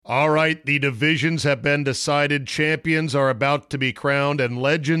All right, the divisions have been decided, champions are about to be crowned, and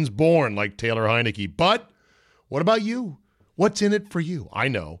legends born like Taylor Heineke. But what about you? What's in it for you? I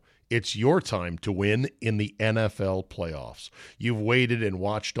know. It's your time to win in the NFL playoffs. You've waited and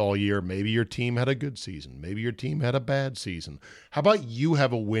watched all year. Maybe your team had a good season. Maybe your team had a bad season. How about you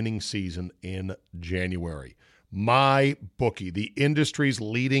have a winning season in January? My Bookie, the industry's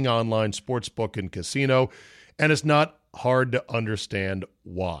leading online sportsbook and casino, and it's not hard to understand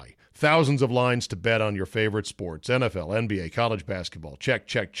why. Thousands of lines to bet on your favorite sports. NFL, NBA, college basketball, check,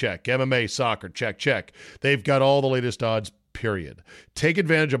 check, check. MMA, soccer, check, check. They've got all the latest odds, period. Take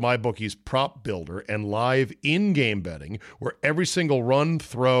advantage of MyBookie's prop builder and live in-game betting, where every single run,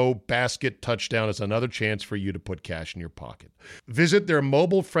 throw, basket, touchdown is another chance for you to put cash in your pocket. Visit their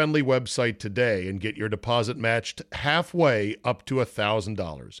mobile-friendly website today and get your deposit matched halfway up to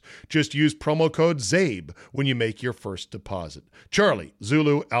 $1,000. Just use promo code ZABE when you make your first deposit. Charlie,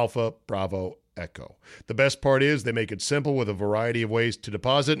 Zulu, Alpha, Bravo, Echo. The best part is they make it simple with a variety of ways to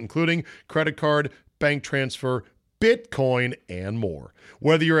deposit, including credit card, bank transfer, Bitcoin, and more.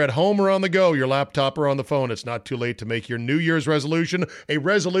 Whether you're at home or on the go, your laptop or on the phone, it's not too late to make your New Year's resolution a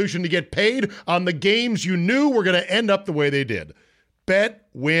resolution to get paid on the games you knew were going to end up the way they did. Bet,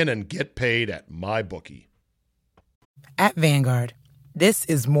 win, and get paid at MyBookie. At Vanguard, this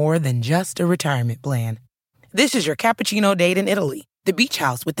is more than just a retirement plan. This is your cappuccino date in Italy, the beach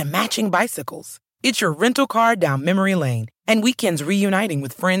house with the matching bicycles. It's your rental car down memory lane, and weekends reuniting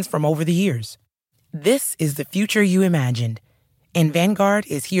with friends from over the years. This is the future you imagined, and Vanguard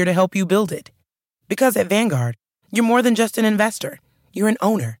is here to help you build it. Because at Vanguard, you're more than just an investor. You're an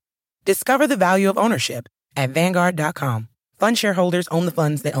owner. Discover the value of ownership at Vanguard.com. Fund shareholders own the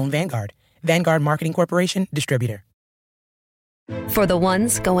funds that own Vanguard. Vanguard Marketing Corporation, distributor. For the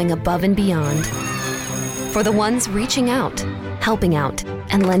ones going above and beyond. For the ones reaching out, helping out,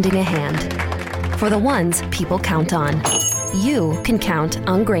 and lending a hand. For the ones people count on. You can count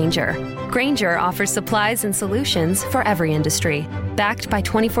on Grainger. Grainger offers supplies and solutions for every industry, backed by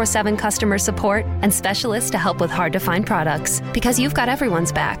 24/7 customer support and specialists to help with hard-to-find products. Because you've got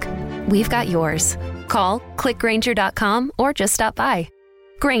everyone's back. We've got yours. Call, click Grainger.com, or just stop by.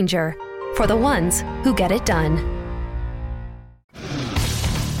 Grainger, for the ones who get it done.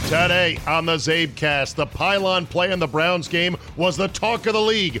 Today on the Zabecast, the pylon play in the Browns game was the talk of the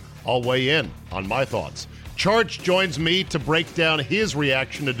league. I'll weigh in on my thoughts. Charch joins me to break down his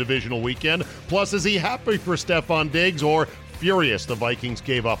reaction to divisional weekend. Plus, is he happy for Stephon Diggs or furious the Vikings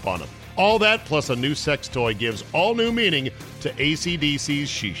gave up on him? All that plus a new sex toy gives all new meaning to AC/DC's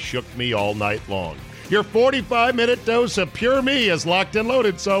She Shook Me All Night Long. Your 45-minute dose of pure me is locked and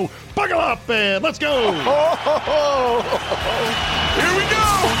loaded, so buckle up and let's go! Here we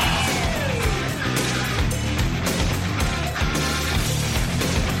go!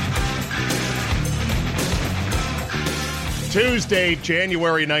 Tuesday,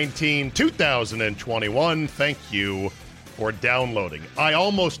 January 19, 2021. Thank you for downloading. I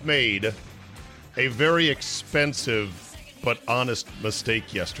almost made a very expensive but honest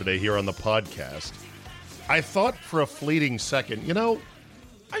mistake yesterday here on the podcast. I thought for a fleeting second,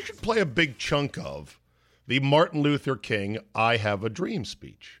 I should play a big chunk of the Martin Luther King I Have a Dream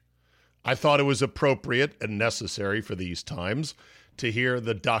speech. I thought it was appropriate and necessary for these times to hear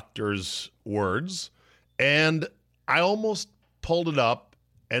the doctor's words, and I almost pulled it up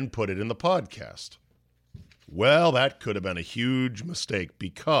and put it in the podcast. Well, that could have been a huge mistake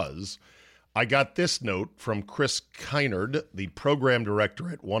because I got this note from Chris Kynard, the program director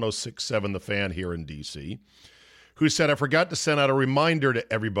at 106.7 The Fan here in D.C., who said, I forgot to send out a reminder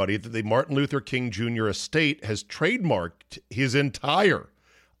to everybody that the Martin Luther King Jr. estate has trademarked his entire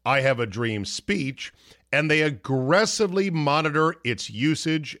I Have a Dream speech, and they aggressively monitor its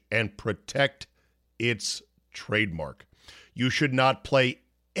usage and protect its trademark. You should not play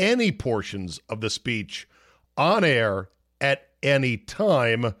any portions of the speech on air at any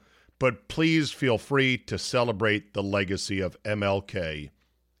time, but please feel free to celebrate the legacy of MLK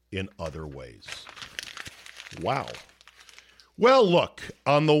in other ways. Wow. Well, look,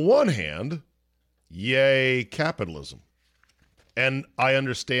 on the one hand, yay capitalism. And I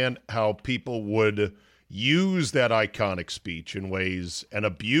understand how people would use that iconic speech in ways and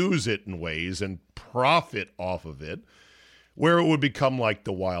abuse it in ways and profit off of it, where it would become like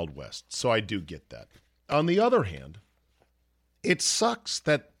the Wild West. So I do get that. On the other hand, it sucks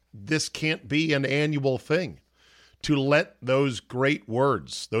that this can't be an annual thing, to let those great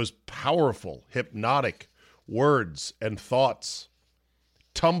words, those powerful, hypnotic words and thoughts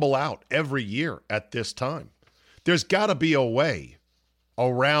tumble out every year at this time. There's got to be a way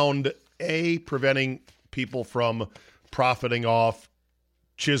around, preventing people from profiting off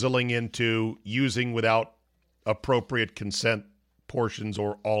chiseling into using without appropriate consent portions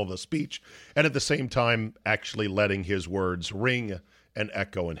or all of the speech, and at the same time actually letting his words ring and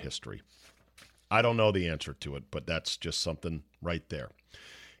echo in history. I don't know the answer to it, but that's just something right there.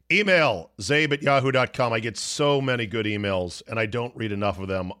 Email, zabe@yahoo.com. I get so many good emails, and I don't read enough of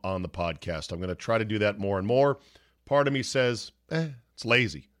them on the podcast. I'm going to try to do that more and more. Part of me says, it's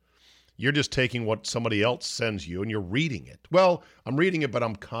lazy. You're just taking what somebody else sends you, and you're reading it. Well, I'm reading it, but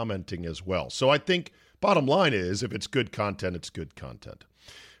I'm commenting as well. So I think bottom line is, if it's good content, it's good content.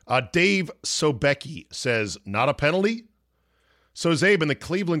 Dave Sobecki says, not a penalty? So, Zabe, in the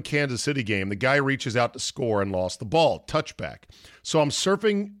Cleveland-Kansas City game, the guy reaches out to score and lost the ball. Touchback. So I'm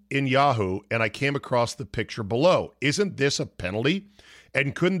surfing in Yahoo, and I came across the picture below. Isn't this a penalty?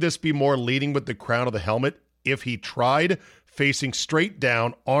 And couldn't this be more leading with the crown of the helmet if he tried? Facing straight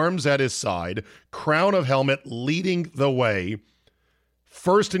down, arms at his side, crown of helmet leading the way.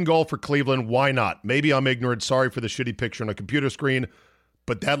 First and goal for Cleveland. Why not? Maybe I'm ignorant. Sorry for the shitty picture on a computer screen,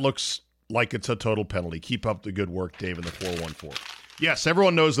 but that looks like it's a total penalty. Keep up the good work, Dave, in the 414. Yes,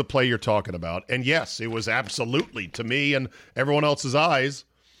 everyone knows the play you're talking about. And yes, it was absolutely, to me and everyone else's eyes,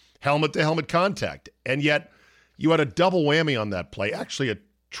 helmet-to-helmet contact. And yet, you had a double whammy on that play, actually a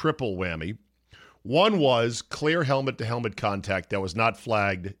triple whammy. One was clear helmet-to-helmet contact that was not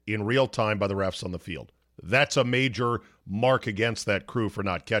flagged in real time by the refs on the field. That's a major mark against that crew for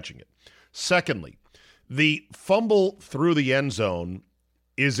not catching it. Secondly, the fumble through the end zone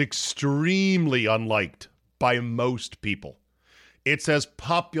is extremely unliked by most people. It's as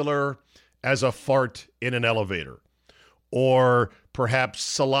popular as a fart in an elevator, or perhaps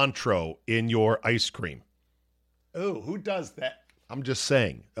cilantro in your ice cream. Oh, who does that? I'm just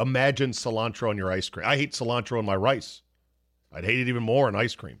saying, imagine cilantro in your ice cream. I hate cilantro in my rice. I'd hate it even more in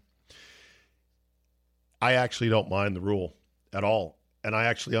ice cream. I actually don't mind the rule at all, and I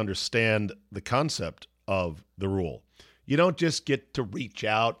actually understand the concept of the rule. You don't just get to reach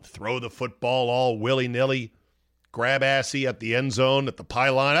out, throw the football all willy-nilly, grab assy at the end zone, at the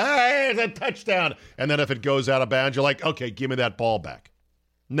pylon. Hey, it's a touchdown. And then if it goes out of bounds, you're like, okay, give me that ball back.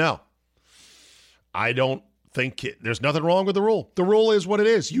 No. I don't think there's nothing wrong with the rule. The rule is what it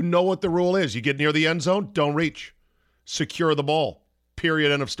is. You know what the rule is. You get near the end zone, don't reach. Secure the ball.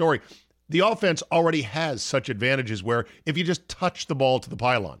 Period. End of story. The offense already has such advantages where if you just touch the ball to the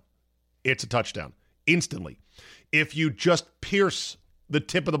pylon, it's a touchdown instantly. If you just pierce the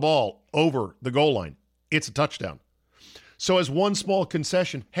tip of the ball over the goal line, it's a touchdown. So as one small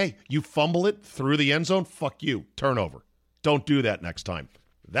concession, hey, you fumble it through the end zone, fuck you, turnover. Don't do that next time.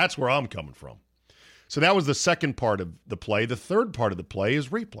 That's where I'm coming from. So that was the second part of the play. The third part of the play is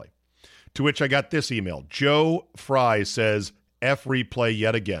replay, to which I got this email. Joe Fry says, F replay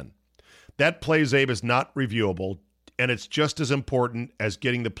yet again. That play, Zabe, is not reviewable, and it's just as important as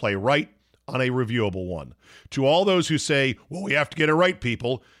getting the play right on a reviewable one. To all those who say, well, we have to get it right,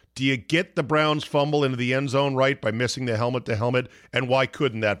 people, do you get the Browns fumble into the end zone right by missing the helmet-to-helmet, and why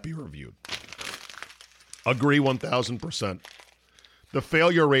couldn't that be reviewed? Agree 1,000%. The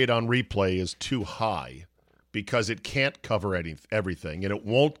failure rate on replay is too high because it can't cover everything, and it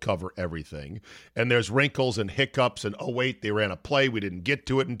won't cover everything. And there's wrinkles and hiccups, and, oh, wait, they ran a play. We didn't get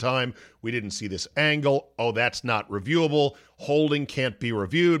to it in time. We didn't see this angle. Oh, that's not reviewable. Holding can't be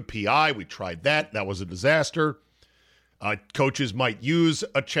reviewed. PI, we tried that. That was a disaster. Coaches might use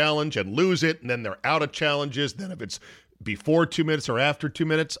a challenge and lose it, and then they're out of challenges. Then if it's before 2 minutes or after 2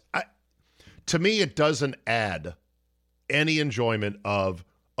 minutes, to me, it doesn't add any enjoyment of,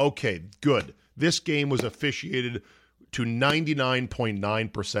 okay, good. This game was officiated to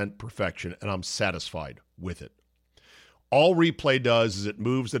 99.9% perfection, and I'm satisfied with it. All replay does is it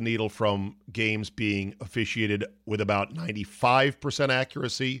moves the needle from games being officiated with about 95%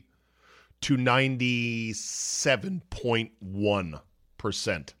 accuracy to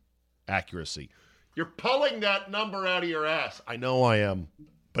 97.1% accuracy. You're pulling that number out of your ass. I know I am,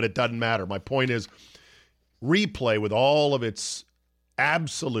 but it doesn't matter. My point is, replay with all of its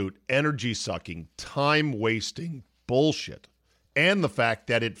absolute energy-sucking, time-wasting bullshit, and the fact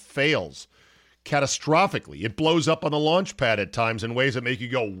that it fails catastrophically. It blows up on the launch pad at times in ways that make you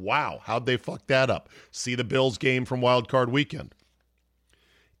go, wow, how'd they fuck that up? See the Bills game from Wild Card Weekend.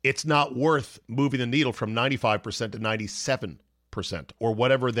 It's not worth moving the needle from 95% to 97% or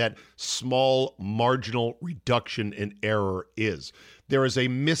whatever that small marginal reduction in error is. There is a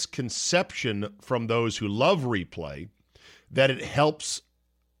misconception from those who love replay that it helps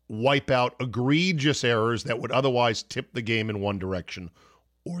wipe out egregious errors that would otherwise tip the game in one direction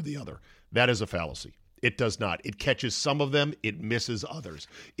or the other. That is a fallacy. It does not. It catches some of them. It misses others.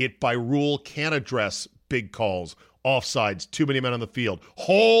 It, by rule, can address big calls Offsides, too many men on the field.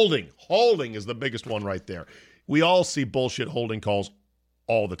 Holding is the biggest one right there. We all see bullshit holding calls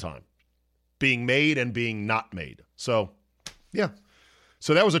all the time, being made and being not made. So, yeah.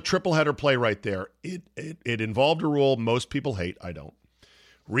 So that was a triple header play right there. It involved a rule most people hate. I don't.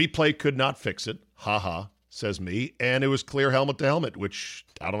 Replay could not fix it. Ha ha, says me. And it was clear helmet to helmet, which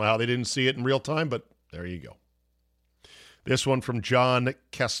I don't know how they didn't see it in real time, but there you go. This one from John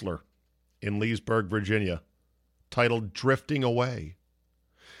Kessler in Leesburg, Virginia, titled Drifting Away.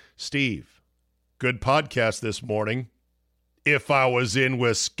 Steve, good podcast this morning. If I was in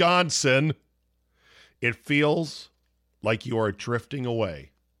Wisconsin, it feels like you are drifting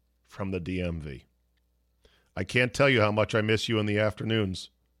away from the DMV. I can't tell you how much I miss you in the afternoons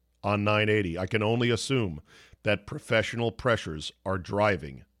on 980. I can only assume that professional pressures are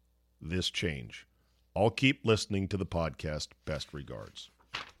driving this change. I'll keep listening to the podcast. Best regards.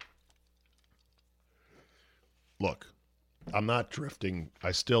 Look, I'm not drifting.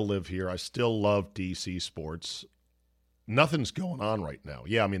 I still live here. I still love DC sports. Nothing's going on right now.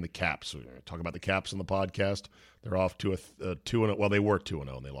 Yeah, I mean the Caps. We're talk about the Caps in the podcast. They're off to a 2-0. Well, they were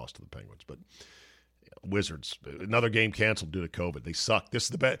 2-0 and they lost to the Penguins. But Wizards, another game canceled due to COVID. They suck. This is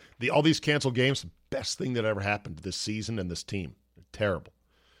the best. All these canceled games, the best thing that ever happened to this season and this team. They're terrible.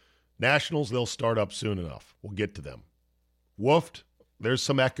 Nationals, they'll start up soon enough. We'll get to them. Woofed. There's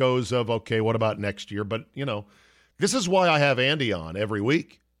some echoes of, okay, what about next year? But, this is why I have Andy on every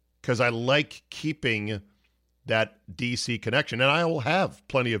week, because I like keeping that DC connection. And I will have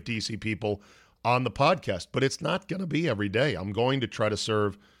plenty of DC people on the podcast, but it's not going to be every day. I'm going to try to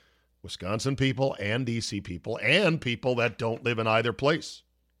serve Wisconsin people and DC people and people that don't live in either place.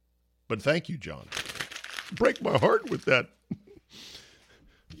 But thank you, John. Break my heart with that.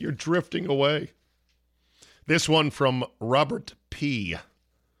 You're drifting away. This one from Robert P.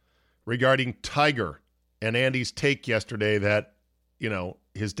 regarding Tiger and Andy's take yesterday that,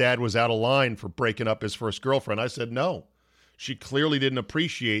 his dad was out of line for breaking up his first girlfriend. I said, no. She clearly didn't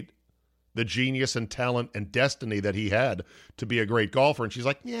appreciate the genius and talent and destiny that he had to be a great golfer. And she's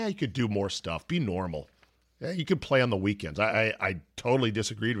like, yeah, you could do more stuff. Be normal. Yeah, you could play on the weekends. I totally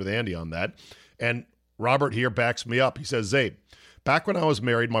disagreed with Andy on that. And Robert here backs me up. He says, Zabe, back when I was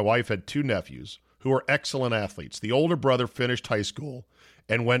married, my wife had two nephews who were excellent athletes. The older brother finished high school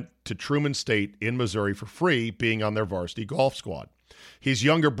and went to Truman State in Missouri for free, being on their varsity golf squad. His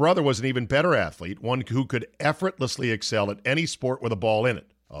younger brother was an even better athlete, one who could effortlessly excel at any sport with a ball in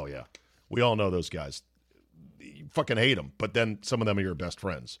it. Oh, yeah. We all know those guys. You fucking hate them, but then some of them are your best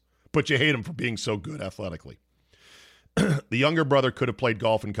friends. But you hate them for being so good athletically. The younger brother could have played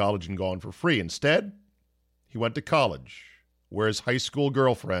golf in college and gone for free. Instead, he went to college, where his high school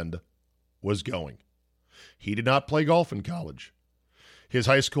girlfriend was going. He did not play golf in college. His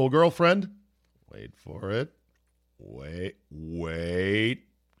high school girlfriend, wait for it, wait,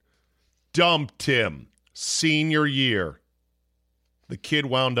 dumped him senior year. The kid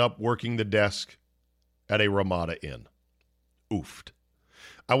wound up working the desk at a Ramada Inn. Oofed.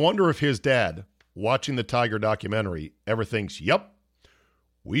 I wonder if his dad, watching the Tiger documentary, ever thinks, yep,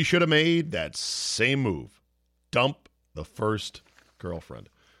 we should have made that same move. Dump the first girlfriend.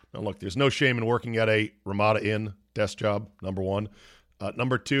 Now, look, there's no shame in working at a Ramada Inn desk job, number one.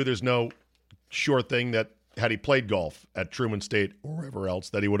 Number two, there's no sure thing that had he played golf at Truman State or wherever else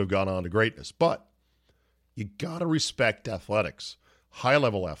that he would have gone on to greatness. But you got to respect athletics,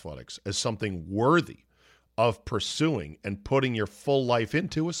 high-level athletics, as something worthy of pursuing and putting your full life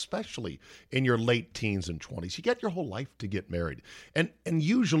into, especially in your late teens and 20s. You get your whole life to get married. And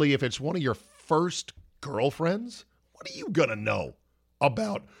usually if it's one of your first girlfriends, what are you going to know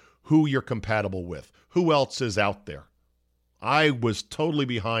about who you're compatible with? Who else is out there? I was totally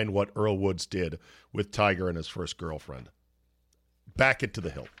behind what Earl Woods did with Tiger and his first girlfriend. Back it to the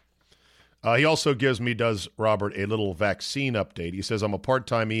hilt. He also does Robert, a little vaccine update. He says, I'm a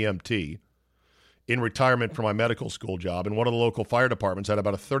part-time EMT in retirement from my medical school job, and one of the local fire departments had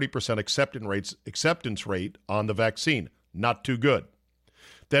about a 30% acceptance rate on the vaccine. Not too good.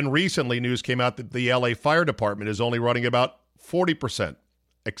 Then recently, news came out that the LA Fire Department is only running about 40%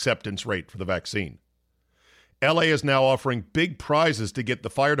 acceptance rate for the vaccine. LA is now offering big prizes to get the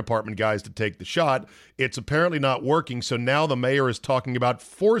fire department guys to take the shot. It's apparently not working, so now the mayor is talking about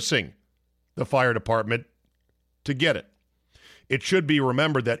forcing the fire department to get it. It should be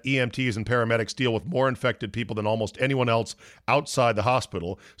remembered that EMTs and paramedics deal with more infected people than almost anyone else outside the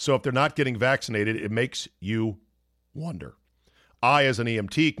hospital, so if they're not getting vaccinated, it makes you wonder. I, as an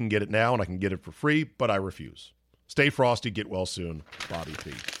EMT, can get it now, and I can get it for free, but I refuse. Stay frosty, get well soon, Bobby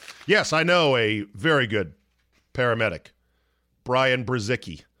P. Yes, I know a very good paramedic, Brian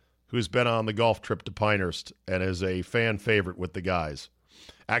Brzezicki, who's been on the golf trip to Pinehurst and is a fan favorite with the guys.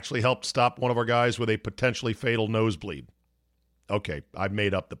 Actually helped stop one of our guys with a potentially fatal nosebleed. Okay, I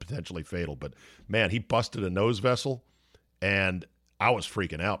made up the potentially fatal, but man, he busted a nose vessel, and I was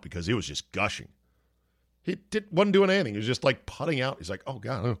freaking out because he was just gushing. He wasn't doing anything. He was just like putting out. He's like, oh,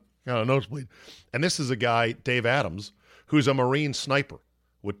 God, I got a nosebleed. And this is a guy, Dave Adams, who's a Marine sniper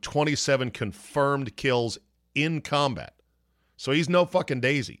with 27 confirmed kills in combat. So he's no fucking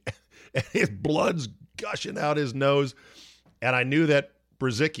daisy. And his blood's gushing out his nose. And I knew that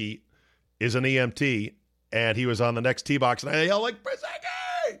Brzezicki is an EMT, and he was on the next tee box, and I yelled like,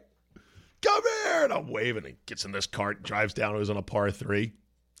 Brzezicki, come here! And I'm waving. He gets in this cart, drives down. It was on a par 3.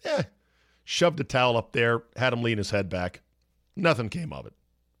 Yeah, shoved a towel up there, had him lean his head back. Nothing came of it.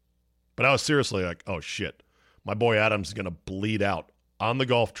 But I was seriously like, oh, shit. My boy Adams is going to bleed out on the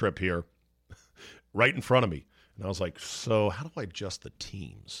golf trip here right in front of me. And I was like, so how do I adjust the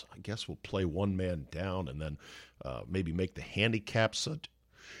teams? I guess we'll play one man down and then maybe make the handicap such.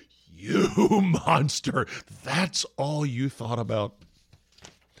 You monster. That's all you thought about.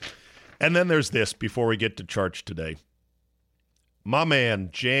 And then there's this before we get to church today. My man,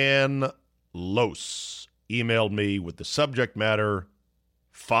 Jan Los, emailed me with the subject matter,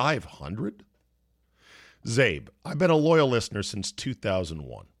 500? Zabe, I've been a loyal listener since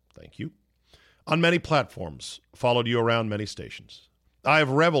 2001. Thank you. On many platforms, followed you around many stations. I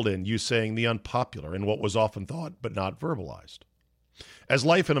have reveled in you saying the unpopular and what was often thought but not verbalized. As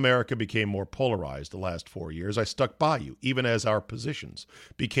life in America became more polarized the last 4 years, I stuck by you, even as our positions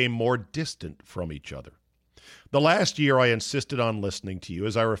became more distant from each other. The last year, I insisted on listening to you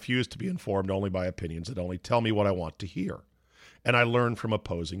as I refused to be informed only by opinions that only tell me what I want to hear, and I learned from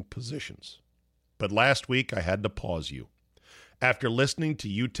opposing positions. But last week, I had to pause you. After listening to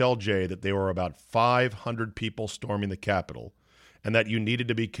you tell Jay that there were about 500 people storming the Capitol and that you needed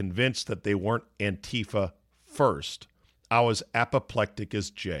to be convinced that they weren't Antifa first, I was apoplectic as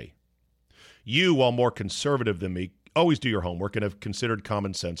Jay. You, while more conservative than me, always do your homework and have considered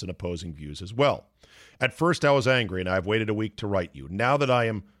common sense and opposing views as well. At first, I was angry, and I've waited a week to write you. Now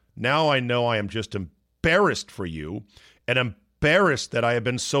I know I am just embarrassed for you and embarrassed that I have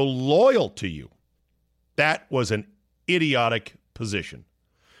been so loyal to you. That was an idiotic position,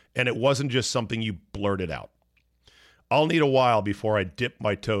 and it wasn't just something you blurted out. I'll need a while before I dip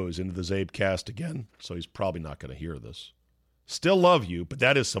my toes into the Zabecast again, so he's probably not going to hear this. Still love you, but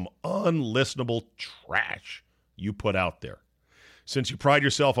that is some unlistenable trash you put out there. Since you pride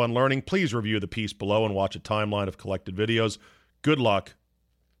yourself on learning, please review the piece below and watch a timeline of collected videos. Good luck,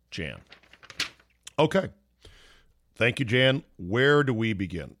 Jan. Okay. Thank you, Jan. Where do we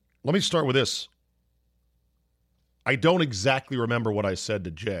begin? Let me start with this. I don't exactly remember what I said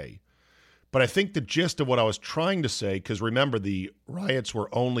to Jay, but I think the gist of what I was trying to say, because remember, the riots were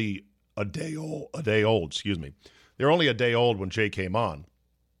only a day old. They were only a day old when Jay came on.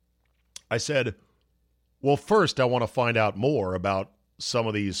 I said, well, first I want to find out more about some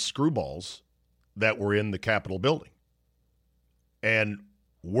of these screwballs that were in the Capitol building. And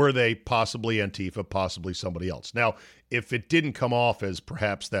were they possibly Antifa, possibly somebody else? Now, if it didn't come off as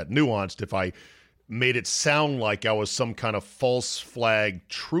perhaps that nuanced, if I made it sound like I was some kind of false flag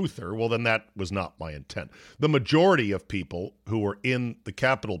truther, well, then that was not my intent. The majority of people who were in the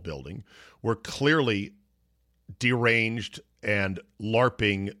Capitol building were clearly deranged and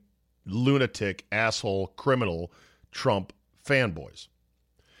LARPing, lunatic, asshole, criminal Trump fanboys.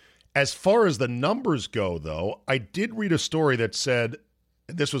 As far as the numbers go, though, I did read a story that said,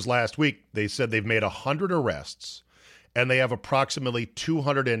 this was last week, they said they've made 100 arrests and they have approximately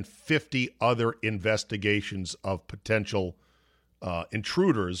 250 other investigations of potential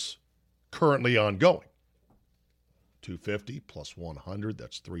intruders currently ongoing. 250 plus 100,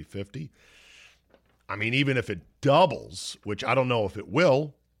 that's 350. I mean, even if it doubles, which I don't know if it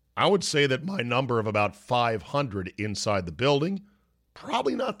will, I would say that my number of about 500 inside the building,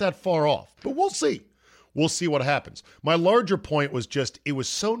 probably not that far off, but we'll see. We'll see what happens. My larger point was just, it was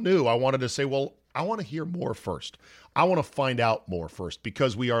so new, I wanted to say, well, I want to hear more first. I want to find out more first,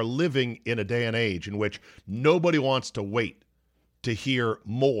 because we are living in a day and age in which nobody wants to wait to hear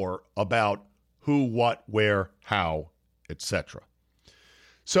more about who, what, where, how, etc.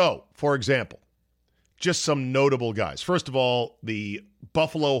 So, for example, just some notable guys. First of all, the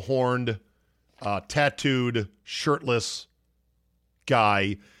buffalo-horned, tattooed, shirtless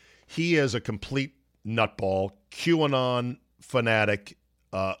guy. He is a complete nutball, QAnon fanatic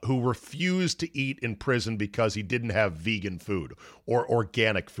who refused to eat in prison because he didn't have vegan food or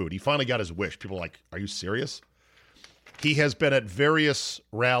organic food. He finally got his wish. People are like, are you serious? He has been at various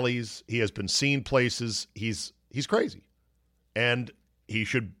rallies. He has been seen places. He's crazy. And he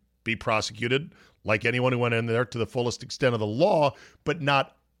should be prosecuted like anyone who went in there to the fullest extent of the law, but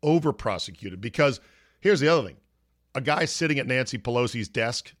not over-prosecuted. Because here's the other thing. A guy sitting at Nancy Pelosi's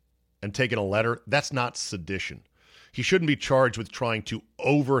desk and taking a letter, that's not sedition. He shouldn't be charged with trying to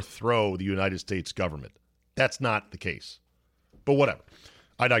overthrow the United States government. That's not the case. But whatever.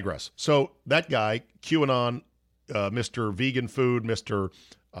 I digress. So that guy, QAnon, Mr. Vegan Food, Mr.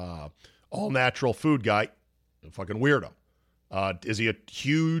 All-Natural Food guy, a fucking weirdo. Is he a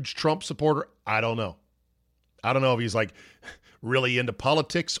huge Trump supporter? I don't know. I don't know if he's like really into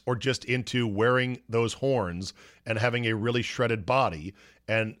politics or just into wearing those horns and having a really shredded body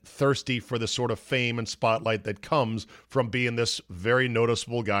and thirsty for the sort of fame and spotlight that comes from being this very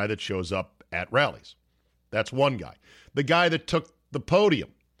noticeable guy that shows up at rallies. That's one guy. The guy that took the podium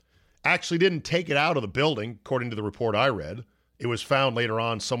actually didn't take it out of the building, according to the report I read. It was found later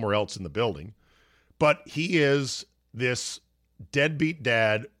on somewhere else in the building. But he is this deadbeat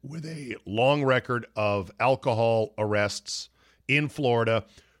dad with a long record of alcohol arrests in Florida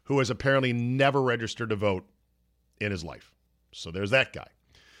who has apparently never registered to vote in his life. So there's that guy.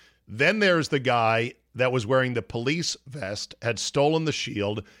 Then there's the guy that was wearing the police vest, had stolen the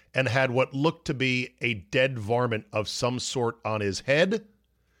shield, and had what looked to be a dead varmint of some sort on his head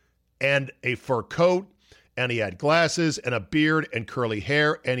and a fur coat, and he had glasses and a beard and curly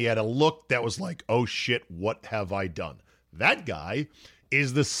hair, and he had a look that was like, oh shit, what have I done? That guy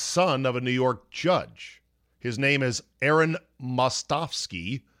is the son of a New York judge. His name is Aaron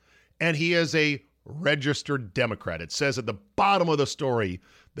Mostovsky, and he is a registered Democrat. It says at the bottom of the story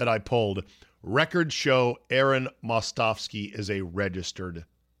that I pulled, records show Aaron Mostovsky is a registered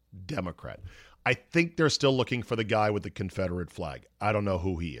Democrat. I think they're still looking for the guy with the Confederate flag. I don't know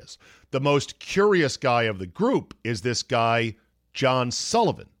who he is. The most curious guy of the group is this guy, John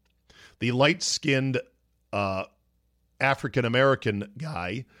Sullivan, the light-skinned African-American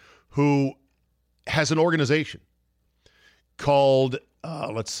guy who has an organization called,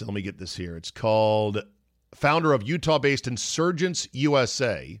 let me get this here. It's called founder of Utah-based Insurgents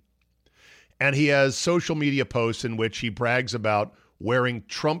USA, and he has social media posts in which he brags about wearing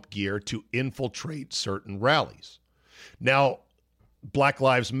Trump gear to infiltrate certain rallies. Now, Black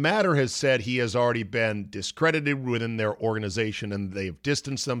Lives Matter has said he has already been discredited within their organization and they've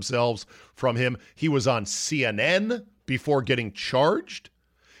distanced themselves from him. He was on CNN before getting charged.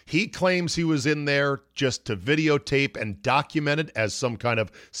 He claims he was in there just to videotape and document it as some kind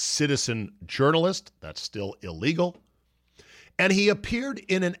of citizen journalist. That's still illegal. And he appeared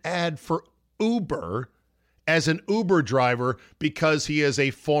in an ad for Uber as an Uber driver because he is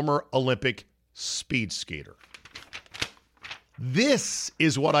a former Olympic speed skater. This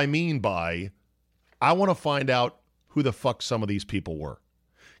is what I mean by I want to find out who the fuck some of these people were,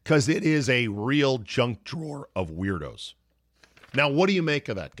 because it is a real junk drawer of weirdos. Now, what do you make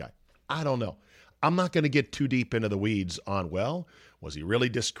of that guy? I don't know. I'm not going to get too deep into the weeds on, well, was he really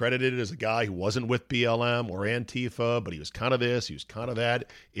discredited as a guy who wasn't with BLM or Antifa, but he was kind of this, he was kind of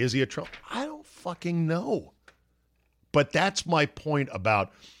that? Is he a Trump? I don't fucking know. But that's my point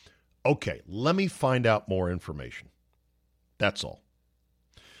about, okay, let me find out more information. That's all.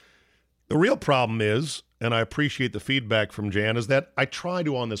 The real problem is, and I appreciate the feedback from Jan, is that I try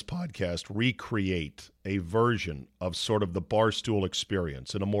to, on this podcast, recreate a version of sort of the Barstool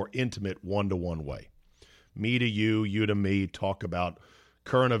experience in a more intimate one-to-one way. Me to you, you to me, talk about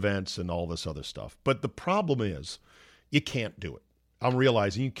current events and all this other stuff. But the problem is, you can't do it. I'm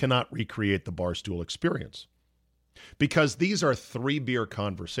realizing you cannot recreate the Barstool experience because these are 3-beer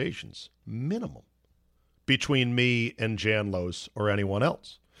conversations, minimum, between me and Jan Los or anyone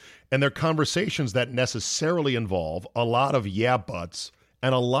else. And they're conversations that necessarily involve a lot of yeah buts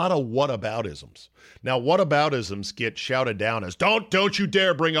and a lot of whataboutisms. Now, whataboutisms get shouted down as, don't you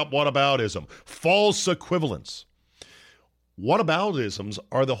dare bring up whataboutism. False equivalence. Whataboutisms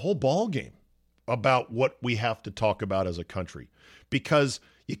are the whole ballgame about what we have to talk about as a country. Because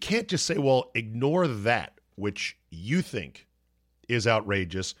you can't just say, well, ignore that, which you think is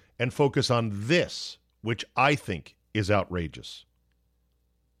outrageous, and focus on this, which I think is outrageous.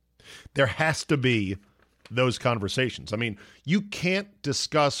 There has to be those conversations. I mean, you can't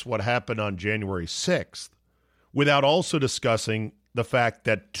discuss what happened on January 6th without also discussing the fact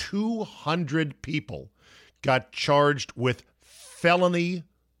that 200 people got charged with felony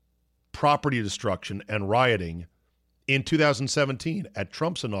property destruction and rioting in 2017 at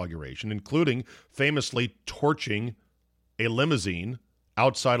Trump's inauguration, including famously torching a limousine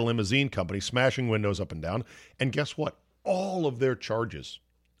outside a limousine company, smashing windows up and down. And guess what? All of their charges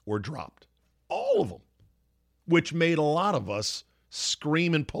were dropped. All of them. Which made a lot of us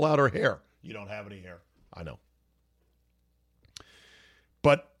scream and pull out our hair. You don't have any hair. I know.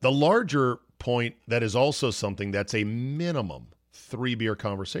 But the larger point that is also something that's a minimum 3-beer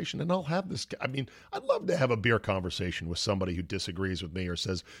conversation, and I'll have this. I mean, I'd love to have a beer conversation with somebody who disagrees with me or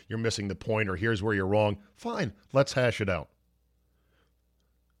says you're missing the point or here's where you're wrong. Fine, let's hash it out.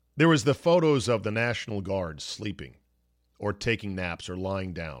 There was the photos of the National Guard sleeping or taking naps or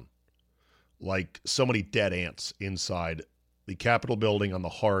lying down like so many dead ants inside the Capitol building on the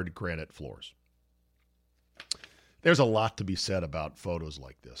hard granite floors. There's a lot to be said about photos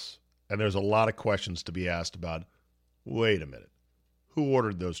like this, and there's a lot of questions to be asked about, wait a minute. Who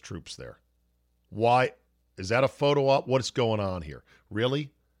ordered those troops there? Why? Is that a photo op? What's going on here?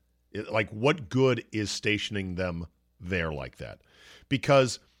 Really? What good is stationing them there like that?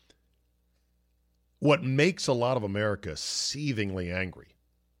 Because what makes a lot of America seethingly angry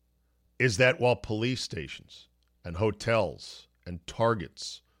is that while police stations and hotels and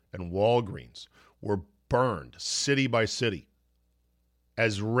Targets and Walgreens were burned city by city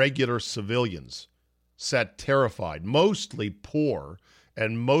as regular civilians sat terrified, mostly poor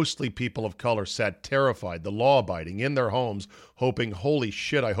and mostly people of color sat terrified, the law-abiding, in their homes, hoping, holy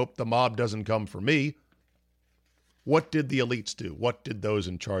shit, I hope the mob doesn't come for me. What did the elites do? What did those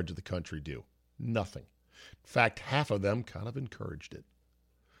in charge of the country do? Nothing. In fact, half of them kind of encouraged it.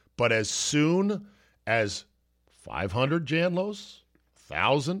 But as soon as 500 Janlos,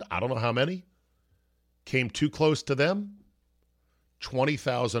 1,000, I don't know how many, came too close to them,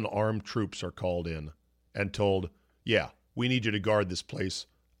 20,000 armed troops are called in and told, yeah, we need you to guard this place.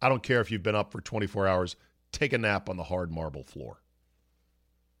 I don't care if you've been up for 24 hours. Take a nap on the hard marble floor.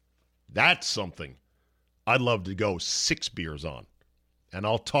 That's something I'd love to go 6 beers on. And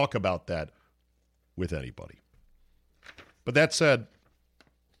I'll talk about that with anybody. But that said,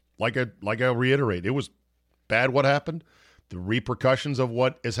 like I reiterate, it was bad what happened. The repercussions of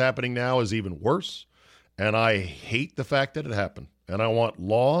what is happening now is even worse. And I hate the fact that it happened. And I want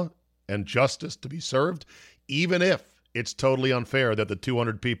law and justice to be served, even if it's totally unfair that the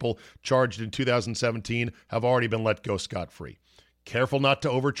 200 people charged in 2017 have already been let go scot-free. Careful not to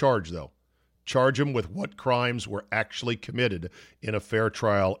overcharge, though. Charge them with what crimes were actually committed in a fair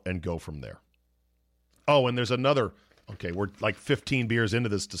trial and go from there. Oh, and there's another. Okay, we're like 15 beers into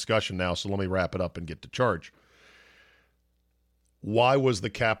this discussion now, so let me wrap it up and get to charge. Why was the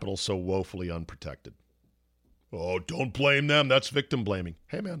Capitol so woefully unprotected? Oh, don't blame them. That's victim blaming.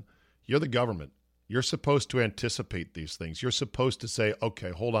 Hey, man, you're the government. You're supposed to anticipate these things. You're supposed to say,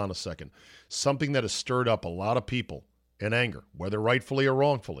 okay, hold on a second. Something that has stirred up a lot of people in anger, whether rightfully or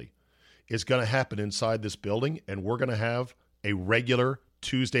wrongfully, is going to happen inside this building, and we're going to have a regular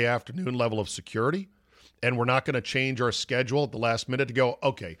Tuesday afternoon level of security, and we're not going to change our schedule at the last minute to go,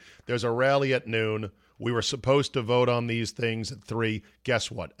 okay, there's a rally at noon. We were supposed to vote on these things at 3.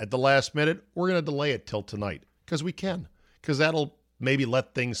 Guess what? At the last minute, we're going to delay it till tonight because we can, because that'll maybe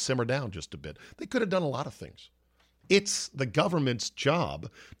let things simmer down just a bit. They could have done a lot of things. It's the government's job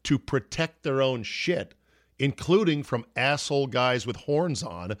to protect their own shit, including from asshole guys with horns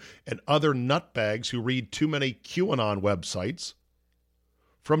on and other nutbags who read too many QAnon websites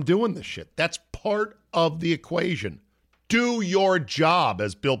from doing this shit. That's part of the equation. Do your job,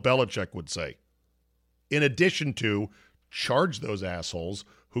 as Bill Belichick would say. In addition to charge those assholes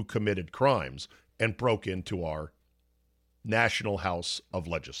who committed crimes and broke into our National House of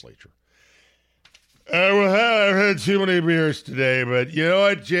Legislature. Well, I've had too many beers today, but you know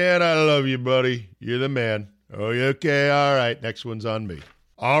what, Jan? I love you, buddy. You're the man. Oh, you okay? All right, next one's on me.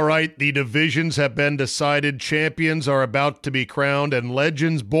 All right, the divisions have been decided. Champions are about to be crowned and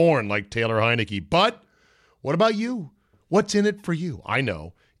legends born, like Taylor Heineke. But what about you? What's in it for you? I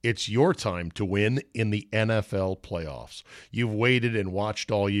know. It's your time to win in the NFL playoffs. You've waited and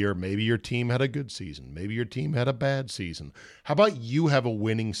watched all year. Maybe your team had a good season. Maybe your team had a bad season. How about you have a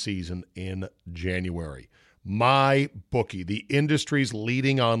winning season in January? My Bookie, the industry's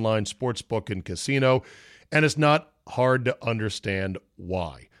leading online sports book and casino, and it's not hard to understand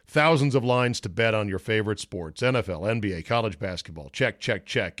why. Thousands of lines to bet on your favorite sports. NFL, NBA, college basketball, check, check,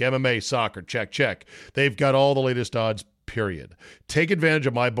 check. MMA, soccer, check, check. They've got all the latest odds, period. Take advantage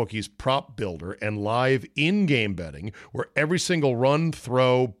of MyBookie's prop builder and live in-game betting, where every single run,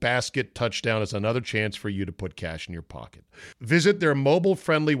 throw, basket, touchdown is another chance for you to put cash in your pocket. Visit their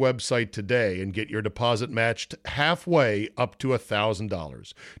mobile-friendly website today and get your deposit matched halfway up to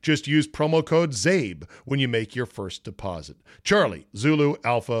 $1,000. Just use promo code ZABE when you make your first deposit. Charlie, Zulu,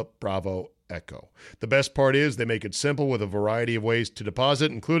 Alpha, Bravo, Echo. The best part is they make it simple with a variety of ways to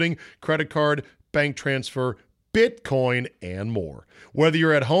deposit, including credit card, bank transfer, Bitcoin, and more. Whether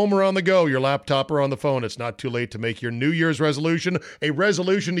you're at home or on the go, your laptop or on the phone, it's not too late to make your New Year's resolution a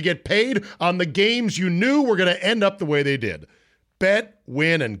resolution to get paid on the games you knew were going to end up the way they did. Bet,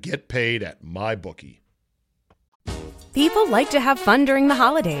 win, and get paid at MyBookie. People like to have fun during the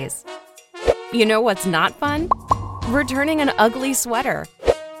holidays. You know what's not fun? Returning an ugly sweater.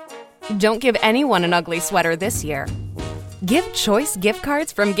 Don't give anyone an ugly sweater this year. Give Choice gift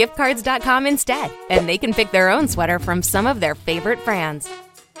cards from giftcards.com instead, and they can pick their own sweater from some of their favorite brands.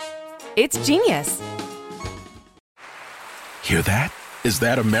 It's genius. Hear that? Is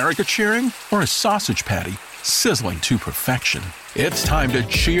that America cheering or a sausage patty sizzling to perfection? It's time to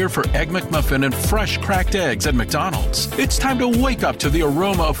cheer for Egg McMuffin and fresh cracked eggs at McDonald's. It's time to wake up to the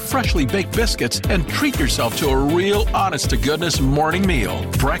aroma of freshly baked biscuits and treat yourself to a real honest-to-goodness morning meal.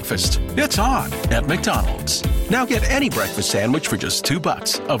 Breakfast, it's on at McDonald's. Now get any breakfast sandwich for just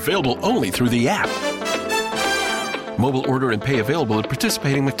 $2. Available only through the app. Mobile order and pay available at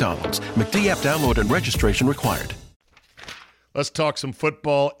participating McDonald's. McD app download and registration required. Let's talk some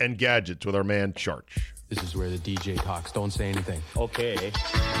football and gadgets with our man Charch. This is where the DJ talks. Don't say anything. Okay.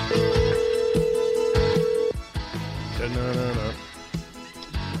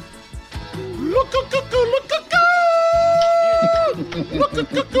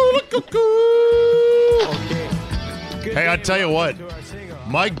 Hey, I tell you what,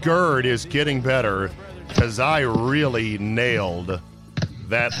 my GERD is getting better because I really nailed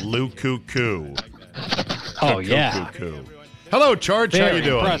that Lou Cuckoo. Oh, yeah. Hello, Charch. How you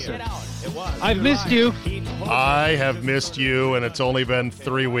doing? Impressive. I've missed you. I have missed you, and it's only been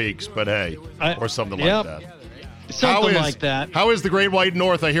 3 weeks, but hey, or something like that. Something like that. How is the Great White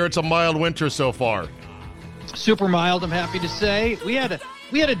North? I hear it's a mild winter so far. Super mild, I'm happy to say. We had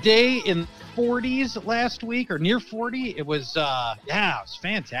a day in 40s last week, or near 40. It was, it was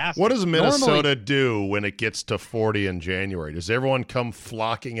fantastic. What does Minnesota do when it gets to 40 in January? Does everyone come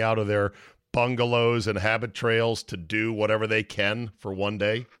flocking out of their bungalows and habit trails to do whatever they can for one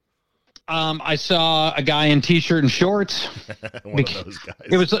day? I saw a guy in t-shirt and shorts. One of those guys.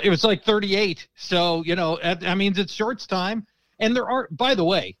 It was like 38. So, that means it's shorts time. And by the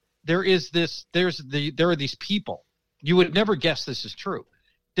way, there are these people. You would never guess this is true.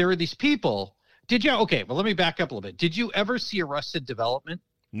 There are these people. Okay, well, let me back up a little bit. Did you ever see Arrested Development?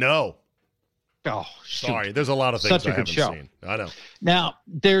 No. Oh, shoot. Sorry. There's a lot of things I haven't seen. I know. Now,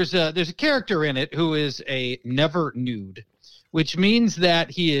 there's a character in it who is a never nude, which means that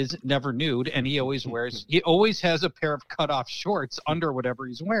he is never nude, and he always has a pair of cutoff shorts under whatever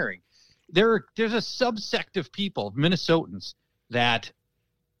he's wearing. There's a subsect of people, Minnesotans, that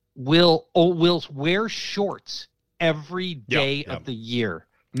will wear shorts every day of the year,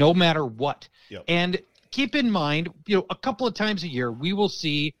 no matter what. Yep. And keep in mind, a couple of times a year, we will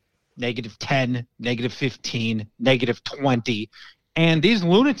see -10, -15, -20, and these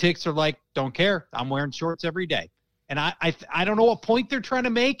lunatics are like, don't care. I'm wearing shorts every day. And I don't know what point they're trying to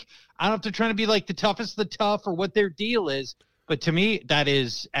make. I don't know if they're trying to be like the toughest of the tough or what their deal is. But to me,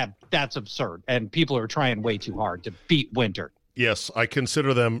 that's absurd. And people are trying way too hard to beat winter. Yes, I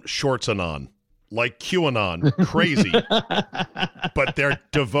consider them shorts-anon, like QAnon, crazy. But they're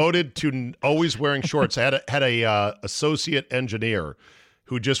devoted to always wearing shorts. I had a associate engineer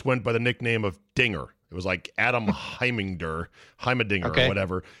who just went by the nickname of Dinger. It was like Adam Heimerdinger or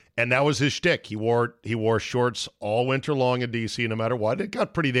whatever. And that was his shtick. He wore shorts all winter long in D.C. no matter what. It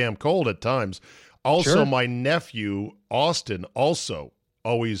got pretty damn cold at times. Also, sure. My nephew, Austin, also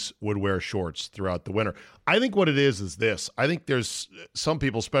always would wear shorts throughout the winter. I think what it is this. I think there's some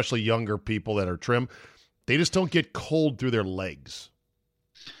people, especially younger people that are trim, they just don't get cold through their legs.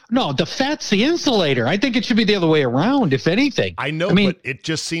 No, the fat's the insulator. I think it should be the other way around, if anything. I know, but it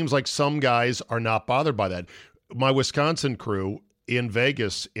just seems like some guys are not bothered by that. My Wisconsin crew in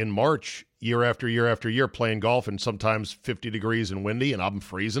Vegas in March, year after year after year, playing golf, and sometimes 50 degrees and windy, and I'm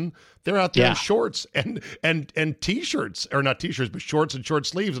freezing. They're out there in shorts and T-shirts, or not T-shirts, but shorts and short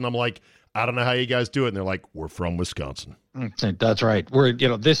sleeves. And I'm like, I don't know how you guys do it. And they're like, we're from Wisconsin. That's right.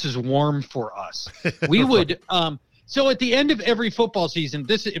 This is warm for us. We would, so at the end of every football season,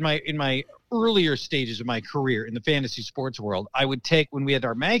 this in my earlier stages of my career in the fantasy sports world, I would take, when we had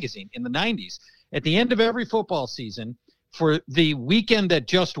our magazine in the 90s, at the end of every football season, for the weekend that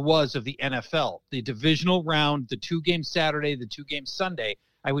just was of the NFL, the divisional round, the 2-game Saturday, the 2-game Sunday,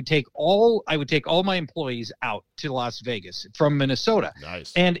 I would take all my employees out to Las Vegas from Minnesota.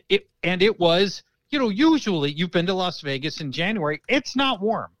 Nice. And it was, usually you've been to Las Vegas in January, it's not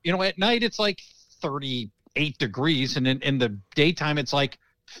warm. At night it's like 38 degrees, and in the daytime it's like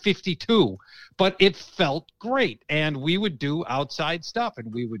 52. But it felt great, and we would do outside stuff,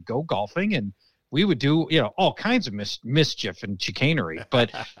 and we would go golfing, and we would do, all kinds of mischief and chicanery.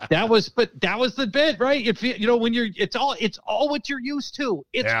 But that was the bit, right? If when it's all what you're used to.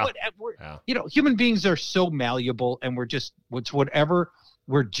 Human beings are so malleable, and we're just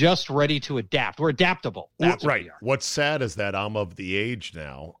ready to adapt. We're adaptable. That's right. What we are. What's sad is that I'm of the age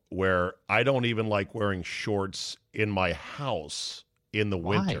now where I don't even like wearing shorts in my house in the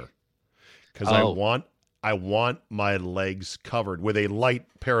winter, because I want my legs covered with a light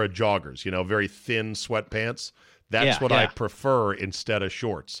pair of joggers, very thin sweatpants. That's what I prefer instead of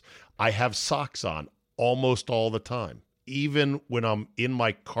shorts. I have socks on almost all the time, even when I'm in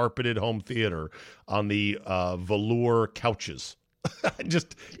my carpeted home theater on the velour couches.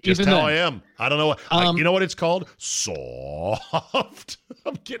 just how I am. I don't know. You know what it's called? Soft.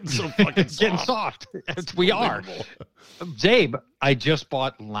 I'm getting so fucking soft. Getting soft. We are. Zabe, I just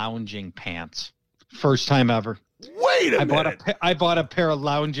bought lounging pants. First time ever. Wait a minute. I bought a pair of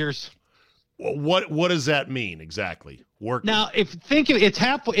loungers. What does that mean exactly? Now, it's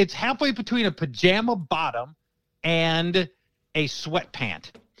halfway between a pajama bottom and a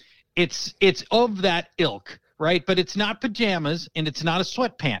sweatpant. It's of that ilk. Right, but it's not pajamas and it's not a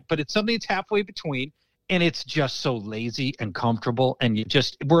sweatpant, but it's something that's halfway between, and it's just so lazy and comfortable. And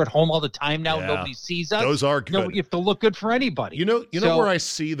we're at home all the time now. Yeah. Nobody sees us. Those are good. You have to look good for anybody. You know where I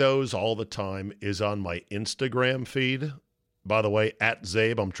see those all the time is on my Instagram feed. By the way, at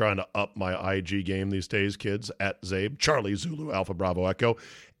Zabe, I'm trying to up my IG game these days, kids. At Zabe, Charlie Zulu Alpha Bravo Echo,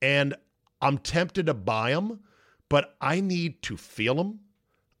 and I'm tempted to buy them, but I need to feel them.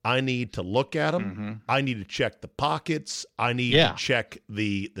 I need to look at them. Mm-hmm. I need to check the pockets. I need to check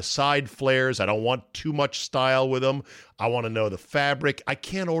the side flares. I don't want too much style with them. I want to know the fabric. I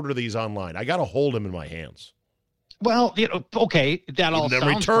can't order these online. I got to hold them in my hands. Well, okay, that all sounds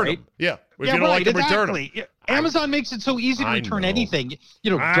return great. Them. Yeah, if you don't like them, return them. Amazon makes it so easy to return anything.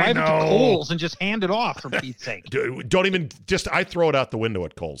 Drive it to Kohl's and just hand it off, for Pete's sake. Don't even I throw it out the window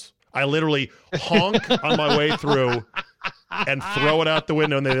at Kohl's. I literally honk on my way through and throw it out the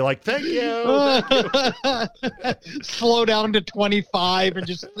window, and they're like, thank you. Slow down to 25 and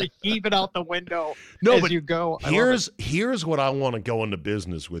just heave it out the window as you go. Here's what I want to go into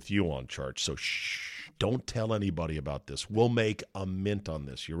business with you on, Church. So don't tell anybody about this. We'll make a mint on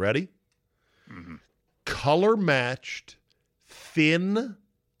this. You ready? Mm-hmm. Color matched, thin,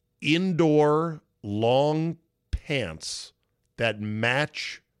 indoor, long pants that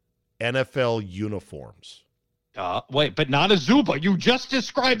match NFL uniforms. Wait, but not a Zuba. You just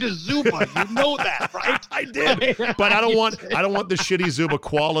described a Zuba. You know that, right? I did, but I don't want the shitty Zuba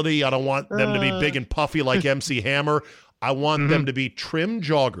quality. I don't want them to be big and puffy like MC Hammer. I want them to be trim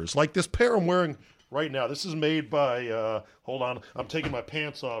joggers, like this pair I'm wearing right now. This is made by. Hold on, I'm taking my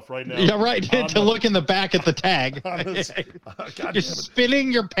pants off right now. Yeah, right. Look in the back at the tag. You're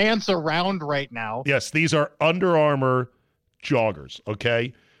spinning your pants around right now. Yes, these are Under Armour joggers.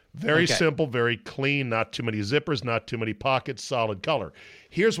 Okay. Very simple, very clean, not too many zippers, not too many pockets, solid color.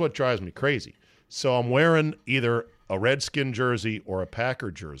 Here's what drives me crazy. So I'm wearing either a Redskin jersey or a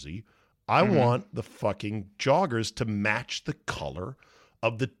Packer jersey. I want the fucking joggers to match the color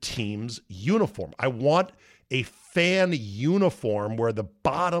of the team's uniform. I want a fan uniform where the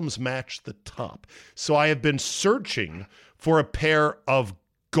bottoms match the top. So I have been searching for a pair of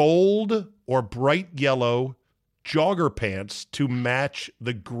gold or bright yellow jogger pants to match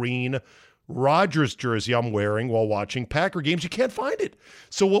the green Rodgers jersey I'm wearing while watching Packer games. You can't find it.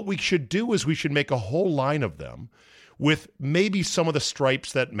 So what we should do is we should make a whole line of them with maybe some of the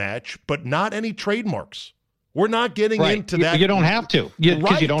stripes that match, but not any trademarks. We're not getting into that. You don't have to.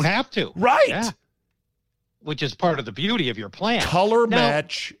 Because you don't have to. Right. Yeah. Which is part of the beauty of your plan. Color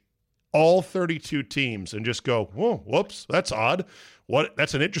match all 32 teams and just go, whoa, whoops, that's odd.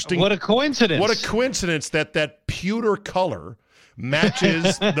 That's an interesting. What a coincidence. What a coincidence that pewter color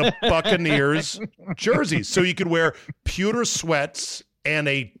matches the Buccaneers jerseys. So you could wear pewter sweats and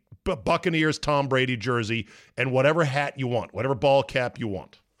a Buccaneers Tom Brady jersey and whatever hat you want, whatever ball cap you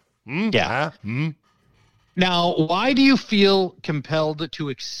want. Yeah. Now, why do you feel compelled to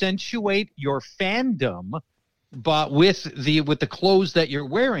accentuate your fandom, but with the clothes that you're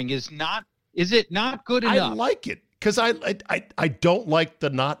wearing? Is it not good enough? I like it. Because I don't like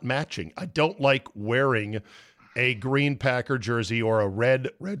the not matching. I don't like wearing a green Packer jersey or a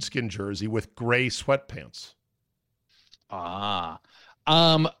Redskin jersey with gray sweatpants. I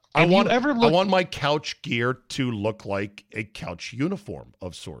want my couch gear to look like a couch uniform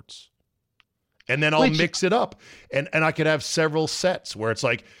of sorts. And then I'll mix it up. And I could have several sets where it's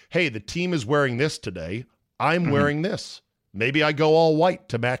like, hey, the team is wearing this today. I'm wearing this. Maybe I go all white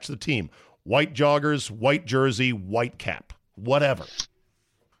to match the team. White joggers, white jersey, white cap, whatever.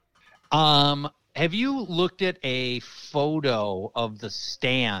 Have you looked at a photo of the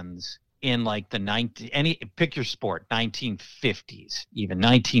stands in like pick your sport, 1950s, even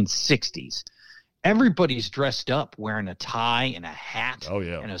 1960s? Everybody's dressed up wearing a tie and a hat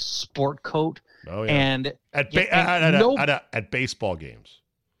and a sport coat. Oh, yeah. And at baseball games.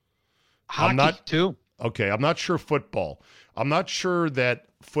 Hockey, too. Okay, I'm not sure football. I'm not sure that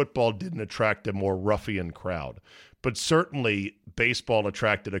football didn't attract a more ruffian crowd, but certainly baseball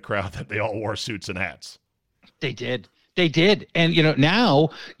attracted a crowd that they all wore suits and hats. They did. And, now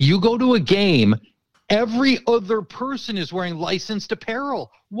you go to a game, every other person is wearing licensed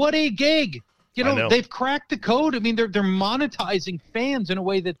apparel. What a gig. They've cracked the code. I mean, they're monetizing fans in a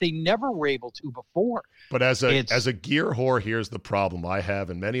way that they never were able to before. But as a gear whore, here's the problem I have,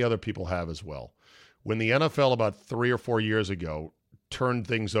 and many other people have as well. When the NFL about 3 or 4 years ago turned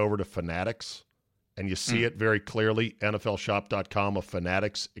things over to Fanatics, and you see it very clearly, NFLshop.com, a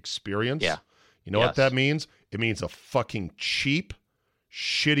Fanatics experience. Yeah. You know what that means? It means a fucking cheap,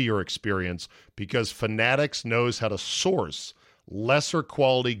 shittier experience because Fanatics knows how to source lesser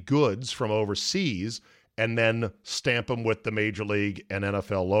quality goods from overseas and then stamp them with the Major League and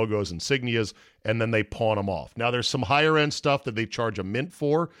NFL logos, insignias, and then they pawn them off. Now, there's some higher-end stuff that they charge a mint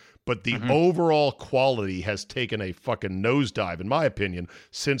for, but the overall quality has taken a fucking nosedive, in my opinion,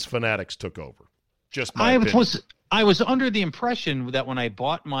 since Fanatics took over. Just my opinion. I was under the impression that when I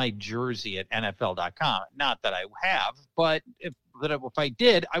bought my jersey at NFL.com, not that I have, but if I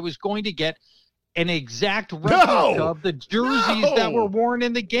did, I was going to get an exact replica of the jerseys that were worn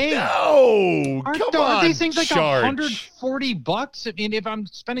in the game. No, aren't these things like $140? I mean, if I'm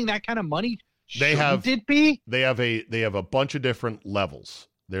spending that kind of money, shouldn't it be? They have a bunch of different levels.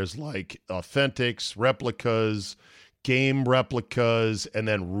 There's like authentics, replicas, game replicas, and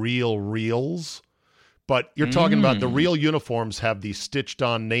then reals. But you're talking about the real uniforms have these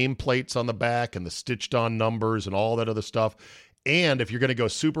stitched-on nameplates on the back and the stitched-on numbers and all that other stuff. And if you're going to go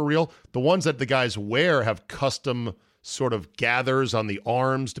super real, the ones that the guys wear have custom sort of gathers on the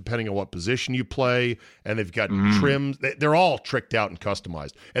arms depending on what position you play. And they've got trims. They're all tricked out and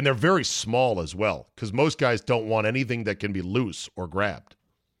customized. And they're very small as well because most guys don't want anything that can be loose or grabbed.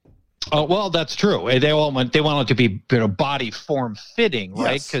 Oh, well, that's true. They want it to be body form fitting,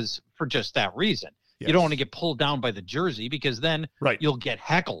 right? Because for just that reason. Yes. You don't want to get pulled down by the jersey because then you'll get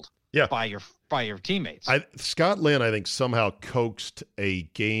heckled by your teammates. Scott Lynn, I think, somehow coaxed a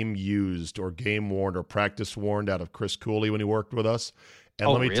game used or game worn or practice worn out of Chris Cooley when he worked with us.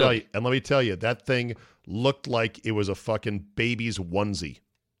 And let me tell you, that thing looked like it was a fucking baby's onesie.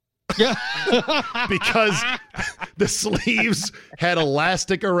 Yeah. Because the sleeves had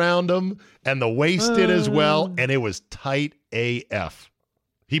elastic around them and the waist did as well, and it was tight AF.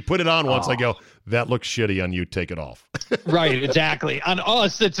 He put it on once. I go, that looks shitty on you. Take it off. Right, exactly. On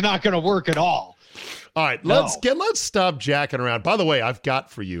us, it's not going to work at all. All right, let's stop jacking around. By the way, I've got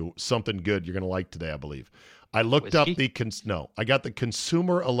for you something good you're going to like today, I believe. I looked up I got the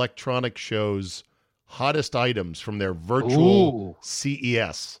Consumer Electronics Show's hottest items from their virtual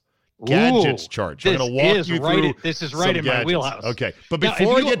CES gadgets chart. I'm going to walk you through. This is right in my wheelhouse. Okay, but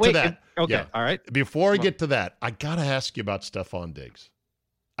before I get to that, all right. Before I get to that, I got to ask you about Stephon Diggs.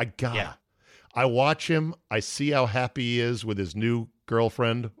 I watch him. I see how happy he is with his new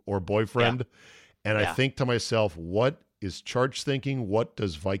girlfriend or boyfriend. And I think to myself, what is Charge thinking? What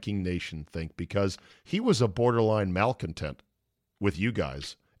does Viking Nation think? Because he was a borderline malcontent with you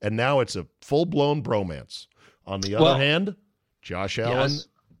guys. And now it's a full-blown bromance. On the other hand, Josh Allen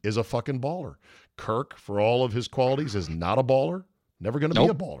is a fucking baller. Kirk, for all of his qualities, is not a baller. Never going to be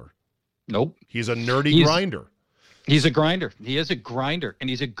a baller. Nope. He's a nerdy grinder. He's a grinder. He is a grinder, and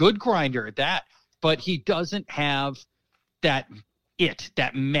he's a good grinder at that. But he doesn't have that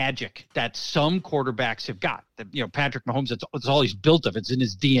magic that some quarterbacks have got. Patrick Mahomes, it's all he's built of. It's in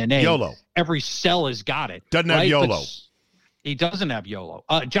his DNA. YOLO. Every cell has got it. Doesn't have YOLO. He doesn't have YOLO.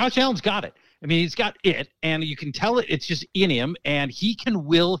 Josh Allen's got it. I mean, he's got it, and you can tell it's just in him, and he can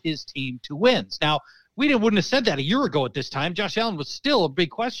will his team to wins. Now, we wouldn't have said that a year ago at this time. Josh Allen was still a big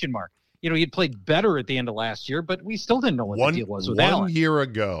question mark. He'd played better at the end of last year, but we still didn't know what the deal was with Allen. 1 year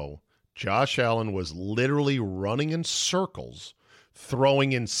ago, Josh Allen was literally running in circles,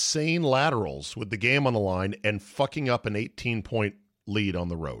 throwing insane laterals with the game on the line, and fucking up an 18-point lead on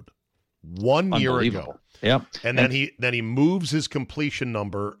the road. 1 year ago. Yep. And then he moves his completion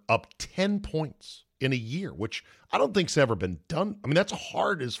number up 10 points in a year, which I don't think's ever been done. I mean, that's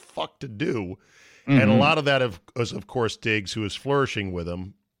hard as fuck to do. Mm-hmm. And a lot of that is, of course, Diggs, who is flourishing with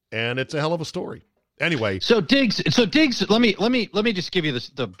him. And it's a hell of a story. Anyway, so Diggs. Let me just give you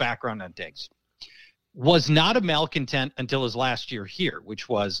the background on Diggs. was not a malcontent until his last year here, which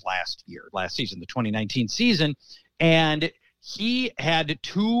was last season, the 2019 season. And he had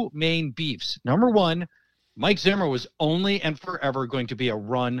two main beefs. Number one, Mike Zimmer was only and forever going to be a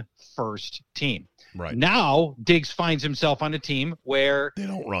run-first team. Right. Now, Diggs finds himself on a team where they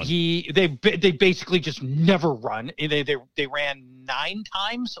don't run. They basically just never run. They ran 9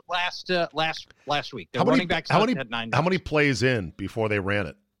 times last week. Their running backs had 9 times. How many plays in before they ran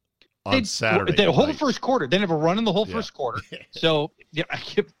it on Saturday? The whole first quarter. They never run in the whole first quarter. So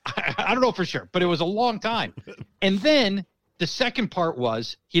I don't know for sure, but it was a long time. And then the second part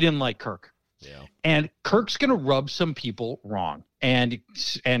was he didn't like Kirk. Yeah. And Kirk's going to rub some people wrong, and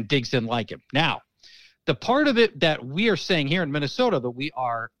Diggs didn't like him. Now, the part of it that we are saying here in Minnesota that we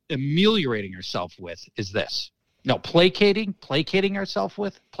are ameliorating ourselves with is this. No, placating ourselves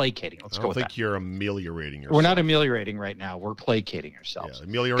with. Let's go with that. I think you're ameliorating yourself. We're not ameliorating right now. We're placating ourselves. Yeah,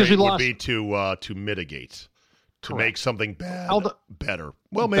 ameliorating would be to mitigate, to make something bad better.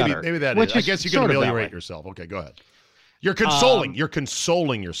 Well, maybe that is. I guess you can ameliorate yourself. Okay, go ahead. You're consoling. You're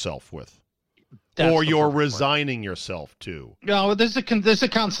consoling yourself with. Or you're resigning yourself to. No,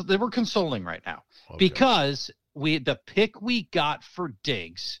 we're consoling right now because the pick we got for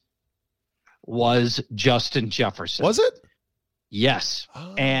Diggs was Justin Jefferson. Was it? Yes.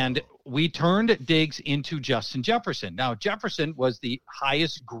 Oh. And we turned Diggs into Justin Jefferson. Now, Jefferson was the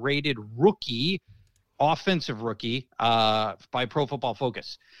highest graded offensive rookie by Pro Football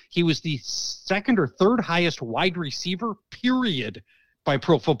Focus. He was the second or third highest wide receiver, period, by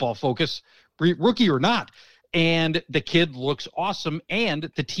Pro Football Focus, rookie or not. And the kid looks awesome.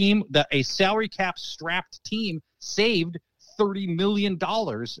 And the team, a salary cap strapped team, saved $30 million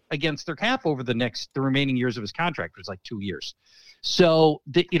against their cap over the remaining years of his contract, which was like 2 years. So,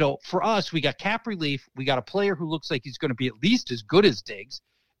 for us, we got cap relief. We got a player who looks like he's going to be at least as good as Diggs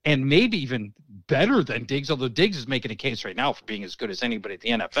and maybe even better than Diggs, although Diggs is making a case right now for being as good as anybody at the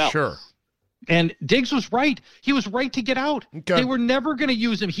NFL. Sure. And Diggs was right. He was right to get out. Okay. They were never going to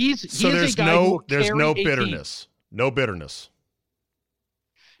use him. There's no bitterness. No bitterness.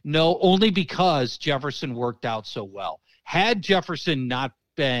 No, only because Jefferson worked out so well. Had Jefferson not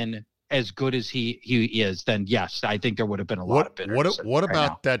been as good as he is, then yes, I think there would have been a lot of bitterness. What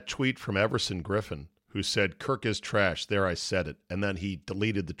about that tweet from Everson Griffin, who said, "Kirk is trash"? There, I said it, and then he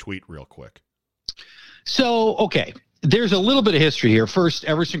deleted the tweet real quick. So, okay. There's a little bit of history here. First,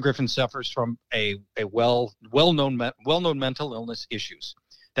 Everson Griffin suffers from a well-known mental illness issues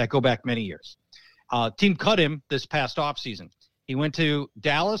that go back many years. Team cut him this past offseason. He went to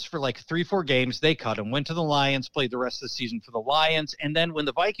Dallas for like 3-4 games. They cut him. Went to the Lions, played the rest of the season for the Lions. And then when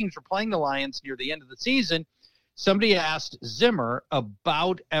the Vikings were playing the Lions near the end of the season, somebody asked Zimmer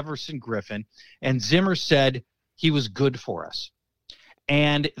about Everson Griffin, and Zimmer said he was good for us.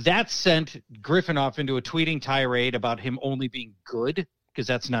 And that sent Griffin off into a tweeting tirade about him only being good, because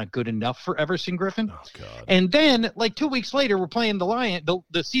that's not good enough for Everson Griffin. Oh, God. And then, like 2 weeks later, we're playing the Lions.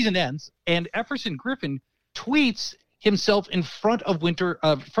 The season ends, and Everson Griffin tweets himself in front of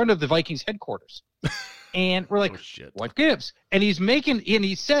the Vikings headquarters. And we're like, what gives? And he's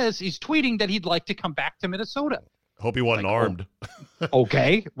tweeting that he'd like to come back to Minnesota. Hope he wasn't armed.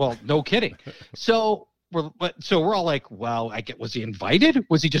 Okay. Well, no kidding. So we're all like, well, was he invited?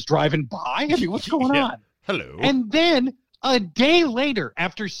 Was he just driving by? I mean, what's going on? Hello. And then a day later,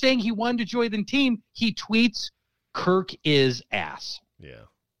 after saying he wanted to join the team, he tweets, "Kirk is ass." Yeah.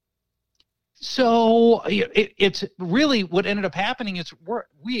 So it's really what ended up happening is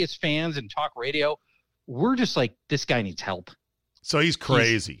we as fans and talk radio, we're just like, this guy needs help. So he's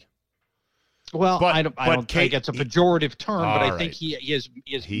crazy. I don't think it's a pejorative term, but I think he is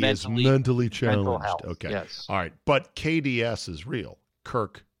mentally challenged. Okay. Yes. All right. But KDS is real.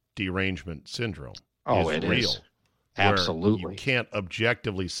 Kirk derangement syndrome. It real. Is. Absolutely. You can't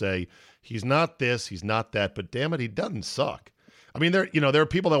objectively say he's not this, he's not that, but damn it, he doesn't suck. I mean, there are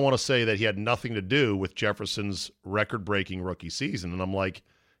people that want to say that he had nothing to do with Jefferson's record-breaking rookie season, and I'm like,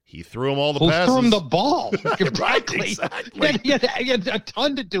 he threw him all the passes. Who threw him the ball? Exactly. He had a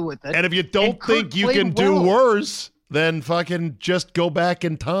ton to do with it. And if you don't think you can do worse, then fucking just go back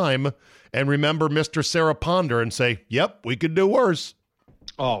in time and remember Mr. Sarah Ponder and say, yep, we could do worse.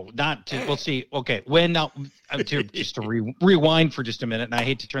 Oh, we'll see. Okay. Just to rewind for just a minute, and I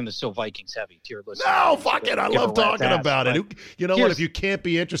hate to turn this so Vikings heavy to your listeners. No, fuck it. I love talking about it. You know what? If you can't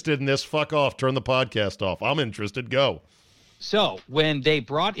be interested in this, fuck off. Turn the podcast off. I'm interested. Go. So when they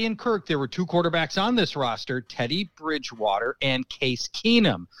brought in Kirk, there were two quarterbacks on this roster, Teddy Bridgewater and Case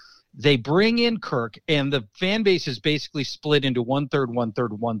Keenum. They bring in Kirk, and the fan base is basically split into 1/3,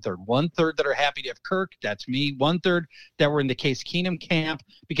 1/3, 1/3. 1/3 that are happy to have Kirk, that's me. 1/3 that were in the Case Keenum camp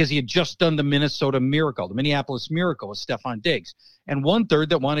because he had just done the Minnesota Miracle, the Minneapolis Miracle with Stephon Diggs. And 1/3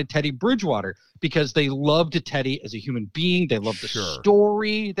 that wanted Teddy Bridgewater because they loved Teddy as a human being. They loved the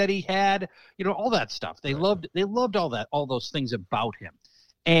story that he had, all that stuff. They loved all those things about him.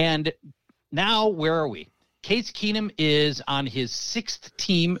 And now where are we? Case Keenum is on his 6th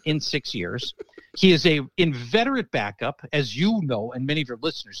team in 6 years. He is a inveterate backup, as you know, and many of your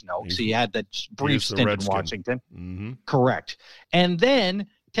listeners know, because he had that brief stint in Washington. Mm-hmm. Correct. And then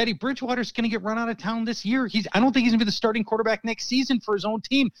Teddy Bridgewater's going to get run out of town this year. I don't think he's going to be the starting quarterback next season for his own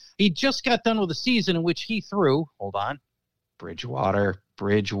team. He just got done with a season in which he threw, Bridgewater.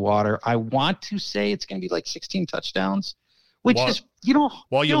 I want to say it's going to be like 16 touchdowns. Which is,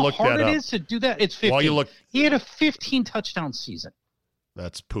 while you look how hard that it up, is to do that? It's 15. He had a 15 touchdown season.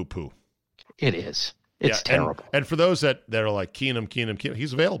 That's poo-poo. It is. It's terrible. And for those that are like Keenum,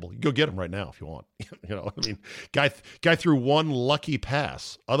 he's available. You go get him right now if you want. Guy threw one lucky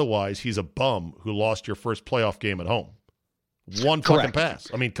pass. Otherwise, he's a bum who lost your first playoff game at home. One fucking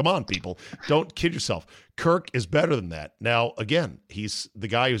pass. I mean, come on, people. Don't kid yourself. Kirk is better than that. Now, again, he's the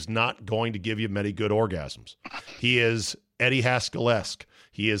guy who's not going to give you many good orgasms. He is Eddie Haskell-esque.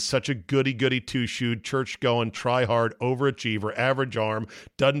 He is such a goody-goody two-shoed, church-going, try-hard, overachiever, average arm,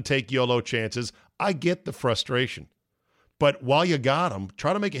 doesn't take YOLO chances. I get the frustration. But while you got him,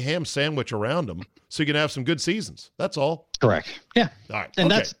 try to make a ham sandwich around him so you can have some good seasons. That's all. Correct. Yeah. All right.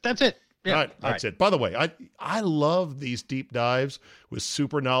 And that's it. Yeah. All right, that's it. By the way, I love these deep dives with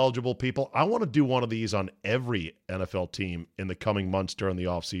super knowledgeable people. I want to do one of these on every NFL team in the coming months during the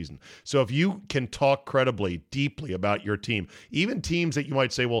offseason. So if you can talk credibly, deeply about your team, even teams that you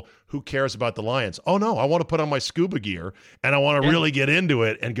might say, well, who cares about the Lions? Oh, no, I want to put on my scuba gear, and I want to really get into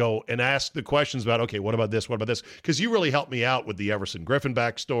it and go and ask the questions about, okay, what about this? What about this? Because you really helped me out with the Everson Griffin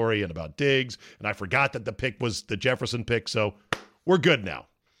backstory and about Diggs, and I forgot that the pick was the Jefferson pick, so we're good now.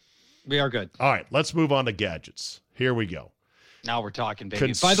 We are good. All right, let's move on to gadgets. Here we go. Now we're talking,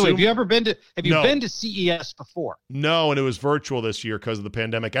 baby. By the way, have you been to CES before? No, and it was virtual this year because of the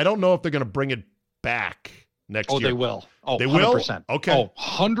pandemic. I don't know if they're going to bring it back next year. Oh, they will. Oh, they 100%. will? Okay. Oh,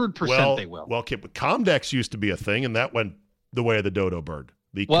 100% they will. Well, Comdex used to be a thing, and that went the way of the dodo bird.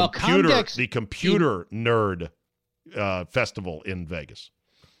 The computer nerd festival in Vegas.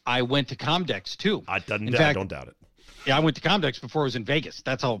 I went to Comdex, too. I don't doubt it. Yeah, I went to Comdex before I was in Vegas.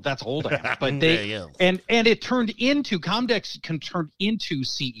 That's how old I am. But and it turned into Comdex turned into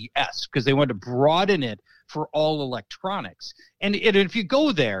CES because they wanted to broaden it for all electronics. And if you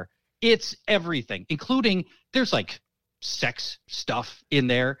go there, it's everything, including there's like sex stuff in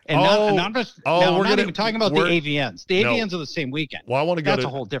there, and not even talking about the AVNs. The AVNs are the same weekend. Well, I want to go. That's a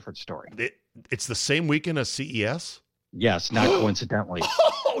whole different story. It's the same weekend as CES. Yes, not coincidentally.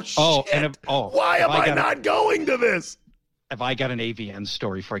 Oh, shit. Why am I not going to this? Have I got an AVN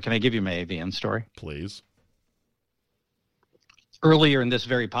story for you? Can I give you my AVN story? Please. Earlier in this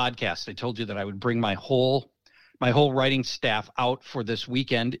very podcast, I told you that I would bring my whole writing staff out for this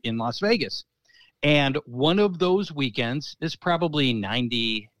weekend in Las Vegas. And one of those weekends is probably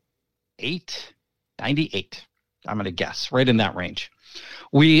 98. I'm going to guess, right in that range.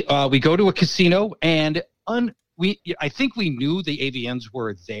 We go to a casino, and I think we knew the AVNs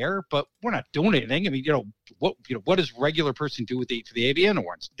were there, but we're not doing anything. I mean, what does regular person do for the AVN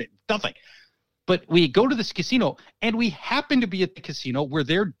awards? Nothing. But we go to this casino, and we happen to be at the casino where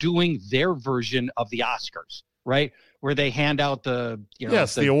they're doing their version of the Oscars, right? Where they hand out the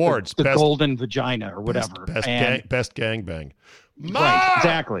awards, the golden vagina or whatever, best gangbang. Right,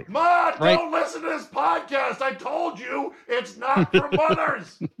 exactly. Ma, don't listen to this podcast. I told you it's not for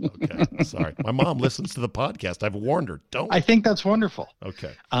mothers. Okay, sorry. My mom listens to the podcast. I've warned her. Don't. I think that's wonderful.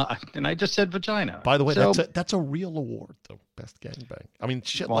 Okay. And I just said vagina. By the way, that's a real award, though. Best gangbang. I mean,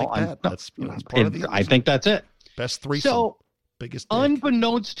 like that. That's part of the. I think that's it. Best threesome. So, biggest dick.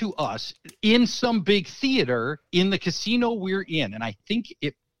 Unbeknownst to us, in some big theater in the casino we're in, and I think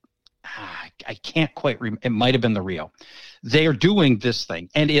I can't quite remember. It might have been the Rio. They are doing this thing,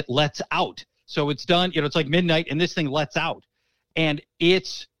 and it lets out. So it's done. It's like midnight, and this thing lets out, and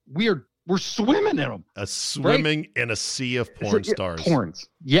it's weird. We're swimming in them. Swimming in a sea of porn stars. Porns,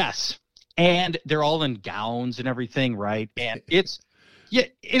 yes, and they're all in gowns and everything, right? And it's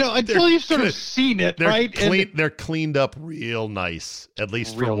until you've sort of seen it, right? They're cleaned up real nice, at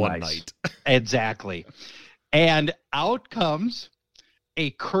least for one night. Exactly, and out comes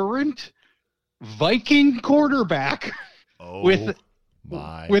a current Viking quarterback with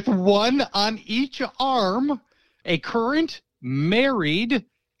one on each arm, a current married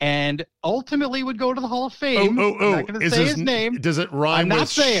and ultimately would go to the Hall of Fame. I'm not going to say his name. Does it rhyme with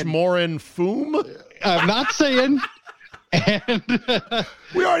Schmoren Foom? I'm not saying. And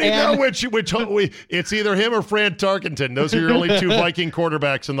we already know which it's either him or Fran Tarkenton. Those are your only two Viking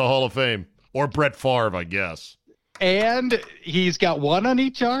quarterbacks in the Hall of Fame. Or Brett Favre, I guess. And he's got one on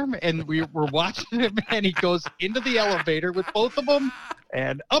each arm, and we're watching him, and he goes into the elevator with both of them,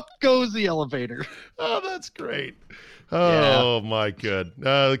 and up goes the elevator. Oh, that's great. Oh, my good.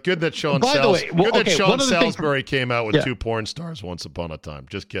 Good that Sean Salisbury came out with two porn stars once upon a time.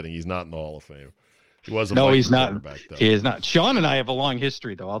 Just kidding. He's not in the Hall of Fame. He wasn't. No, he's not. He is not. Sean and I have a long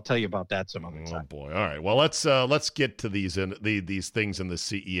history, though. I'll tell you about that some other time. Oh boy! All right. Well, let's get to these things in the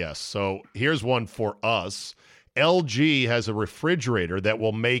CES. So here's one for us. LG has a refrigerator that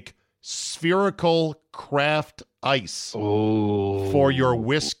will make spherical craft ice for your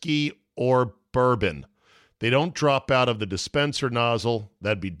whiskey or bourbon. They don't drop out of the dispenser nozzle.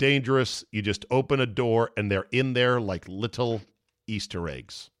 That'd be dangerous. You just open a door and they're in there like little Easter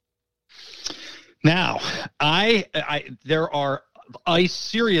eggs. Now, there are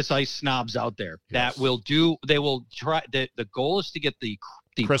serious ice snobs out there that will do. They will try. The goal is to get the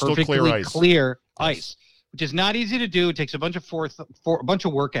crystal perfectly clear ice, which is not easy to do. It takes a bunch of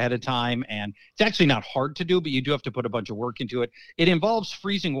work ahead of time, and it's actually not hard to do, but you do have to put a bunch of work into it. It involves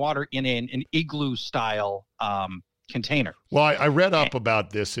freezing water in an igloo style container. Well, I read up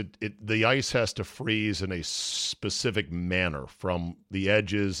about this. The ice has to freeze in a specific manner from the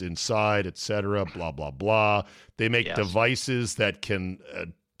edges, inside, etc. Blah blah blah. They make devices that can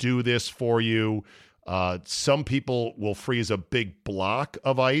do this for you. Some people will freeze a big block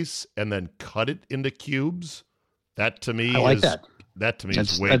of ice and then cut it into cubes. That to me is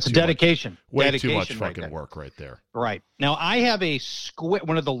way that's too dedication. Way dedication too much right fucking work right there. Right. Now I have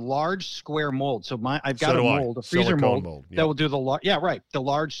one of the large square molds. So I've got a freezer mold that will do the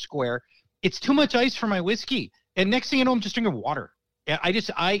large square. It's too much ice for my whiskey. And next thing you know, I'm just drinking water.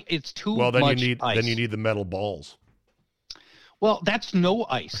 It's too much ice. Then you need the metal balls. Well, that's no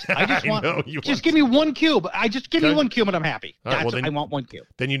ice. I just give me one cube. Give me one cube and I'm happy. Right, I want one cube.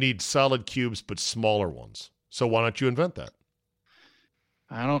 Then you need solid cubes, but smaller ones. So why don't you invent that?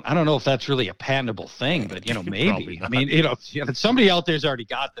 I don't know if that's really a patentable thing, but maybe. I mean, somebody out there's already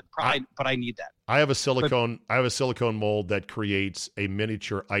got that. But I need that. I have a silicone mold that creates a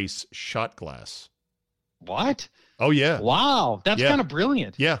miniature ice shot glass. What? Oh yeah! Wow, that's kind of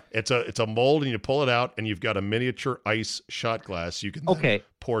brilliant. Yeah, it's a mold, and you pull it out, and you've got a miniature ice shot glass. You can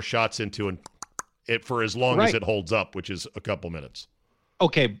pour shots into, and it for as long as it holds up, which is a couple minutes.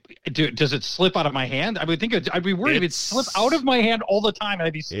 Okay, does it slip out of my hand? I would think I'd be worried if it slipped out of my hand all the time, and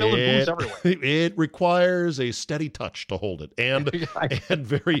I'd be spilling booze everywhere. It requires a steady touch to hold it, and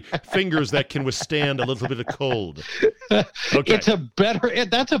very fingers that can withstand a little bit of cold. Okay,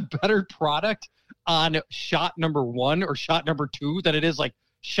 that's a better product on shot number 1 or shot number 2 than it is like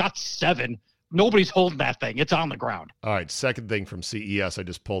shot 7. Nobody's holding that thing. It's on the ground. All right. Second thing from CES, I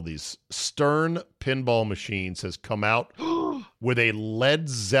just pulled these. Stern Pinball Machines has come out with a Led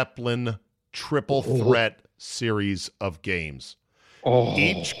Zeppelin triple threat series of games.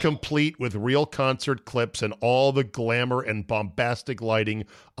 Each complete with real concert clips and all the glamour and bombastic lighting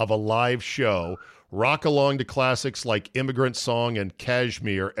of a live show. Rock along to classics like Immigrant Song and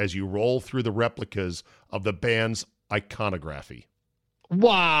Kashmir as you roll through the replicas of the band's iconography.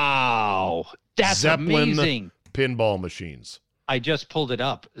 Wow, that's Zeppelin amazing. Pinball machines. I just pulled it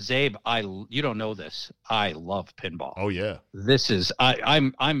up, Zabe. You don't know this. I love pinball. Oh yeah, this is I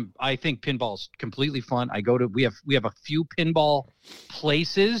think pinball's completely fun. We have a few pinball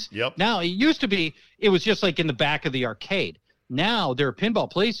places. Yep. Now it was just like in the back of the arcade. Now there are pinball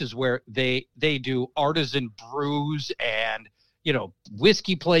places where they do artisan brews and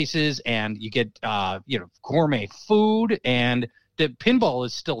whiskey places, and you get gourmet food, and the pinball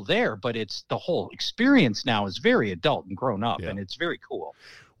is still there, but it's the whole experience now is very adult and grown up, and it's very cool.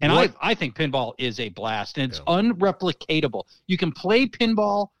 And I think pinball is a blast, and it's unreplicatable. You can play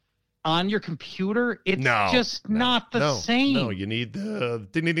pinball on your computer. It's not the same. No, you need the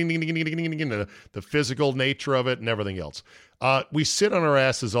physical nature of it and everything else. We sit on our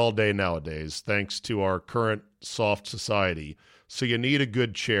asses all day nowadays, thanks to our current soft society. So you need a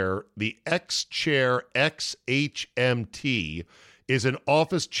good chair. The X-Chair XHMT is an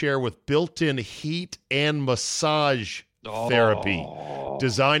office chair with built-in heat and massage therapy,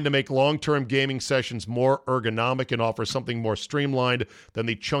 designed to make long-term gaming sessions more ergonomic and offer something more streamlined than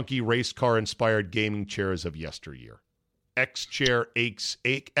the chunky race car-inspired gaming chairs of yesteryear. X-Chair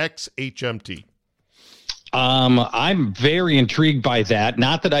XHMT. I'm very intrigued by that.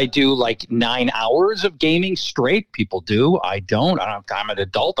 Not that I do like 9 hours of gaming straight. People do. I don't. I don't have time. I'm an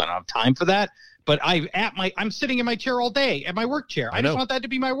adult. I don't have time for that. But I'm sitting in my chair all day at my work chair. I just want that to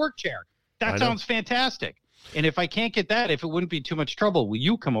be my work chair. That sounds fantastic. And if I can't get that, if it wouldn't be too much trouble, will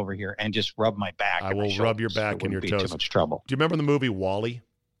you come over here and just rub my back? I will rub your back and your toes. Too much trouble. Do you remember the movie WALL-E?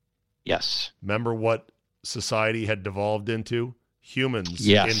 Yes. Remember what society had devolved into? Humans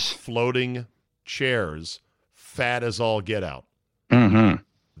in floating chairs, fat as all get out. Mm-hmm.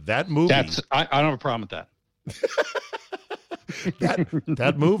 That movie. I don't have a problem with that.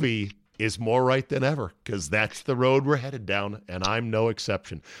 that movie is more right than ever, because that's the road we're headed down, and I'm no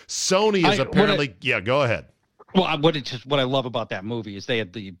exception. Sony is apparently. Go ahead. Well, what I love about that movie is they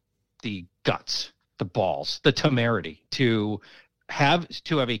had the guts, the balls, the temerity to have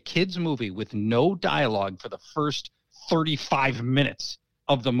a kids movie with no dialogue for the first 35 minutes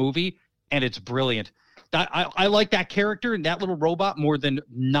of the movie, and it's brilliant. I like that character and that little robot more than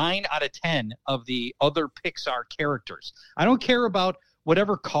 9 out of 10 of the other Pixar characters. I don't care about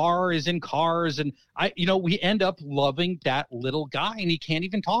whatever car is in Cars, and we end up loving that little guy, and he can't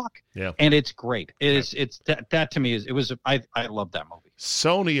even talk. Yeah, and it's great. It's that to me I love that movie.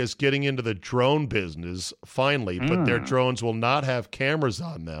 Sony is getting into the drone business finally, but their drones will not have cameras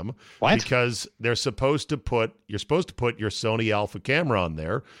on them. What? Because you're supposed to put your Sony Alpha camera on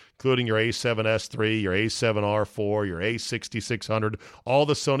there, including your A7S III, your A7R4, your A6600, all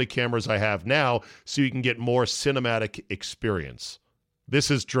the Sony cameras I have now, so you can get more cinematic experience.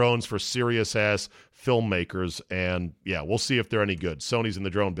 This is drones for serious-ass filmmakers, and, we'll see if they're any good. Sony's in the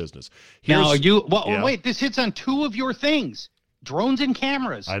drone business. Wait, this hits on two of your things, drones and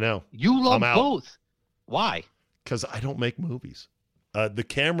cameras. I know. You love both. Why? Because I don't make movies. The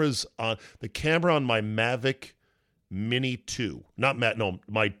camera on my Mavic Mini 2,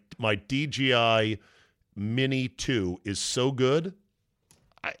 my DJI Mini 2 is so good,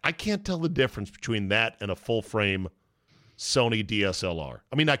 I can't tell the difference between that and a full-frame Sony DSLR.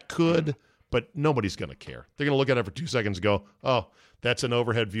 I mean, I could, but nobody's going to care. They're going to look at it for 2 seconds and go, "Oh, that's an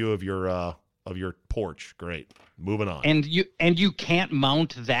overhead view of your porch. Great, moving on." And you can't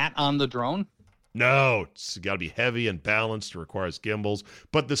mount that on the drone? No, it's got to be heavy and balanced. It requires gimbals.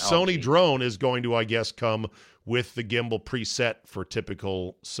 But the Sony drone is going to, I guess, come with the gimbal preset for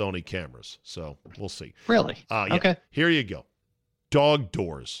typical Sony cameras. So we'll see. Really? Okay. Here you go. Dog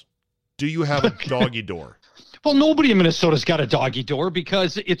doors. Do you have a doggy door? Well, nobody in Minnesota's got a doggy door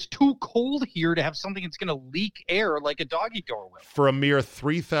because it's too cold here to have something that's going to leak air like a doggy door will. For a mere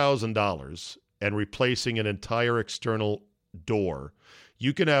 $3,000 and replacing an entire external door,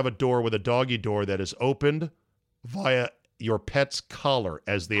 you can have a door with a doggy door that is opened via your pet's collar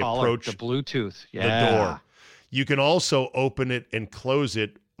as they approach the Bluetooth the door. You can also open it and close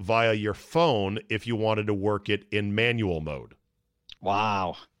it via your phone if you wanted to work it in manual mode.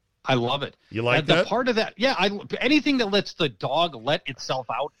 Wow. I love it. You like that? The part of that, anything that lets the dog let itself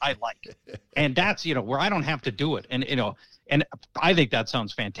out, I like. And that's, where I don't have to do it. And, and I think that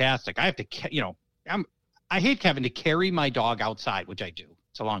sounds fantastic. I have to, I hate having to carry my dog outside, which I do.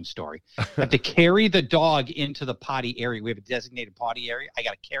 It's a long story. I have to carry the dog into the potty area. We have a designated potty area. I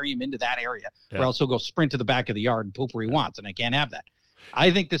got to carry him into that area, or else he'll go sprint to the back of the yard and poop where he wants, and I can't have that. I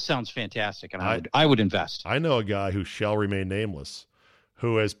think this sounds fantastic, and I would invest. I know a guy who shall remain nameless,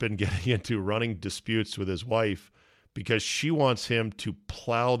 who has been getting into running disputes with his wife because she wants him to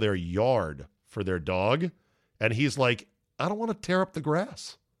plow their yard for their dog. And he's like, I don't want to tear up the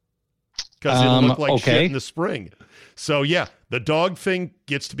grass because it'll look like shit in the spring. So, the dog thing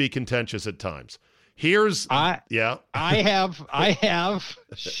gets to be contentious at times. I have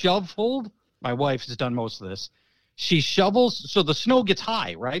shoveled. My wife has done most of this. She shovels. So the snow gets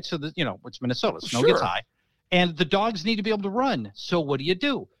high, right? So it's Minnesota. Snow gets high. And the dogs need to be able to run. So what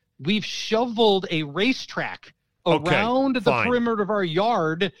do? We've shoveled a racetrack around the perimeter of our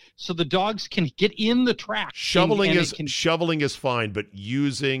yard so the dogs can get in the track. Shoveling is fine, but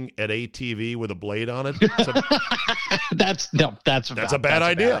using an ATV with a blade on it, that's a bad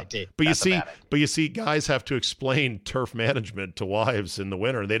idea. But you see, guys have to explain turf management to wives in the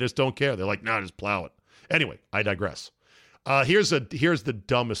winter, and they just don't care. They're like, "No, just plow it." Anyway, I digress. Here's the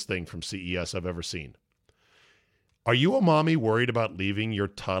dumbest thing from CES I've ever seen. Are you a mommy worried about leaving your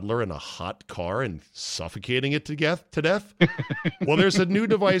toddler in a hot car and suffocating it to death? Well, there's a new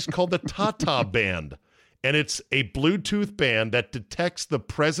device called the Tata Band, and it's a Bluetooth band that detects the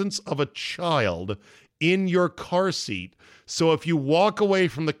presence of a child in your car seat. So if you walk away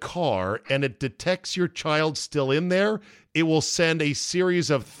from the car and it detects your child still in there, it will send a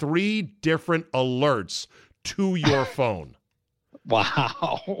series of 3 different alerts to your phone.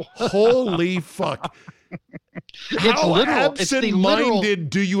 Wow. Holy fuck. How literal. absent-minded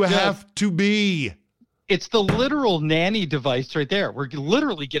do you have to be? It's the literal nanny device right there. We're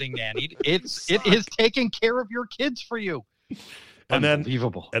literally getting nannied. It is taking care of your kids for you. And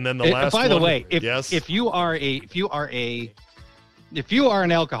Unbelievable. And then the last by the one, way, if you are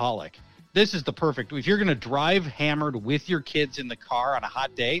an alcoholic, this is the perfect. If you're going to drive hammered with your kids in the car on a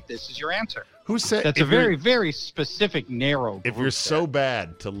hot day, this is your answer. Who said that's a very, very specific, narrow. If you're so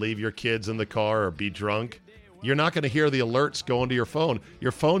bad to leave your kids in the car or be drunk, you're not going to hear the alerts going to your phone.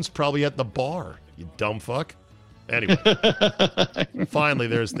 Your phone's probably at the bar, you dumb fuck. Anyway, finally,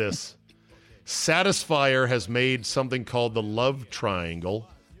 there's this. Satisfyer has made something called the Love Triangle.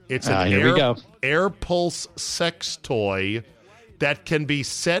 It's an air pulse sex toy that can be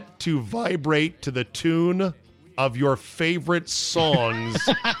set to vibrate to the tune of your favorite songs,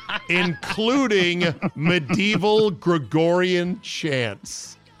 including medieval Gregorian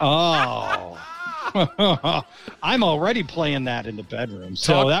chants. Oh. I'm already playing that in the bedroom,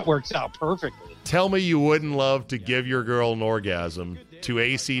 so that works out perfectly. Tell me you wouldn't love to give your girl an orgasm to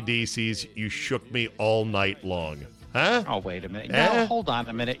AC/DC's You Shook Me All Night Long. Huh? Oh, wait a minute. Now, hold on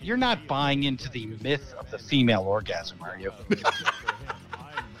a minute. You're not buying into the myth of the female orgasm, are you?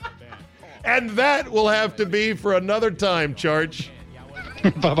 And that will have to be for another time, Charge.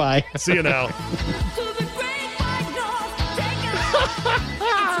 Bye-bye. See you now.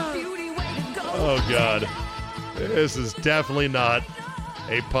 Oh, God. This is definitely not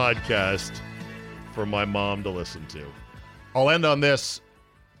a podcast for my mom to listen to. I'll end on this.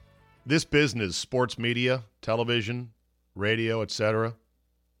 This business, sports media, television, radio, etc.,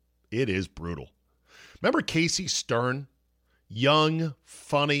 it is brutal. Remember Casey Stern? Young,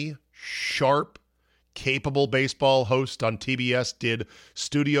 funny, sharp, capable baseball host on TBS, did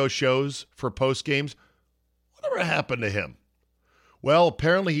studio shows for post games. Whatever happened to him? Well,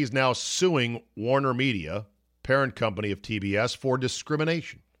 apparently he's now suing Warner Media, parent company of TBS, for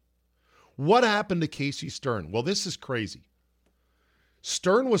discrimination. What happened to Casey Stern? Well, this is crazy.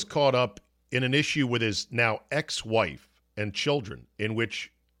 Stern was caught up in an issue with his now ex-wife and children, in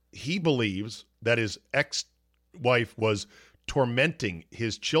which he believes that his ex-wife was tormenting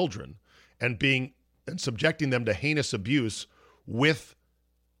his children and subjecting them to heinous abuse with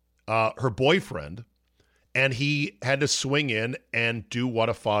her boyfriend. And he had to swing in and do what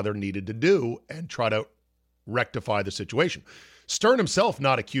a father needed to do and try to rectify the situation. Stern himself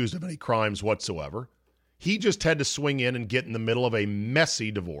not accused of any crimes whatsoever. He just had to swing in and get in the middle of a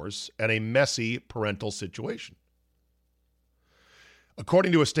messy divorce and a messy parental situation.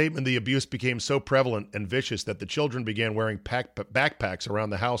 According to a statement, the abuse became so prevalent and vicious that the children began wearing backpacks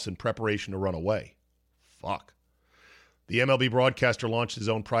around the house in preparation to run away. Fuck. The MLB broadcaster launched his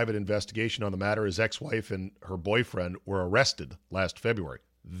own private investigation on the matter. His ex-wife and her boyfriend were arrested last February.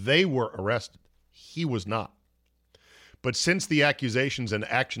 They were arrested. He was not. But since the accusations and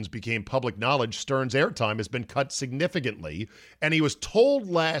actions became public knowledge, Stern's airtime has been cut significantly, and he was told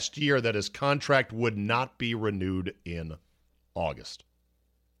last year that his contract would not be renewed in August.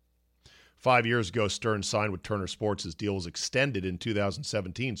 5 years ago, Stern signed with Turner Sports. His deal was extended in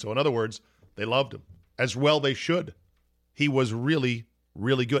 2017. So in other words, they loved him. As well they should. He was really,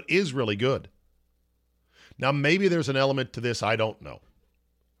 really good, is really good. Now, maybe there's an element to this, I don't know.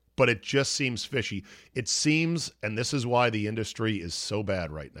 But it just seems fishy. It seems, and this is why the industry is so bad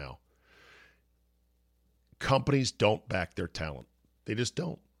right now, companies don't back their talent. They just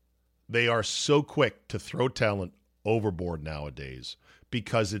don't. They are so quick to throw talent overboard nowadays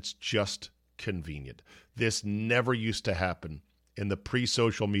because it's just convenient. This never used to happen in the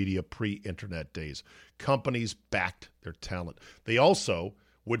pre-social media, pre-internet days. Companies backed their talent. They also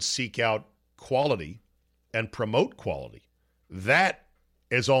would seek out quality and promote quality. That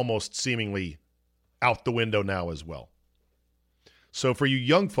is almost seemingly out the window now as well. So for you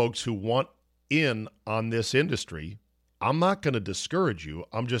young folks who want in on this industry, I'm not going to discourage you.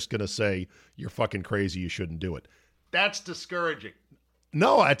 I'm just going to say you're fucking crazy. You shouldn't do it. That's discouraging.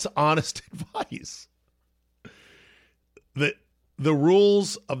 No, it's honest advice. The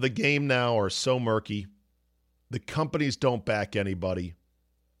rules of the game now are so murky. The companies don't back anybody.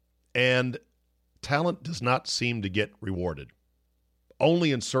 And talent does not seem to get rewarded.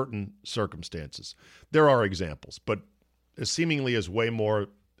 Only in certain circumstances. There are examples, but there seemingly is way more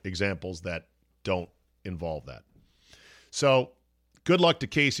examples that don't involve that. So good luck to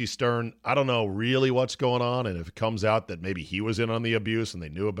Casey Stern. I don't know really what's going on, and if it comes out that maybe he was in on the abuse and they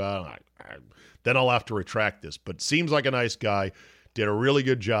knew about it, then I'll have to retract this. But seems like a nice guy, did a really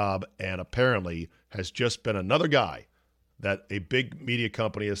good job, and apparently has just been another guy that a big media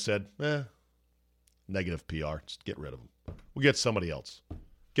company has said, negative PR, just get rid of him. We'll get somebody else.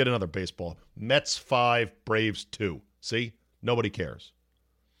 Get another baseball. Mets 5, Braves 2. See? Nobody cares.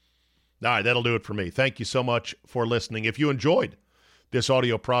 All right, that'll do it for me. Thank you so much for listening. If you enjoyed this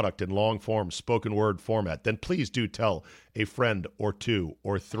audio product in long-form spoken word format, then please do tell a friend or 2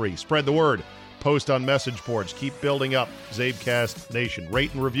 or 3. Spread the word. Post on message boards. Keep building up Zabecast Nation.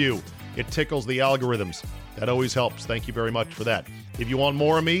 Rate and review. It tickles the algorithms. That always helps. Thank you very much for that. If you want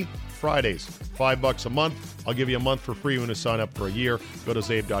more of me, Fridays, $5 a month. I'll give you a month for free when you sign up for a year. Go to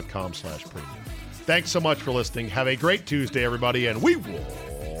zabe.com/premium. Thanks so much for listening. Have a great Tuesday, everybody, and we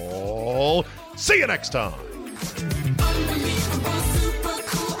will see you next time.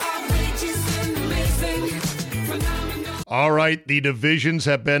 All right, the divisions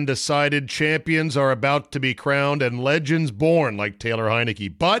have been decided. Champions are about to be crowned and legends born like Taylor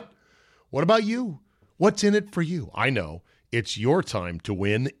Heineke. But what about you? What's in it for you? I know. It's your time to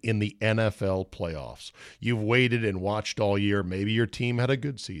win in the NFL playoffs. You've waited and watched all year. Maybe your team had a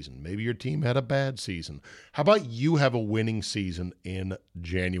good season. Maybe your team had a bad season. How about you have a winning season in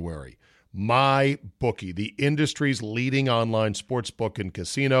January? My Bookie, the industry's leading online sportsbook and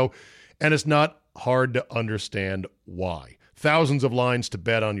casino, and it's not hard to understand why. Thousands of lines to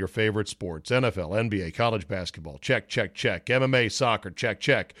bet on your favorite sports. NFL, NBA, college basketball, check, check, check. MMA, soccer, check,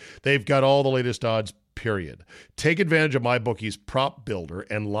 check. They've got all the latest odds, period. Take advantage of MyBookie's prop builder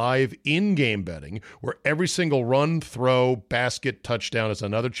and live in-game betting, where every single run, throw, basket, touchdown is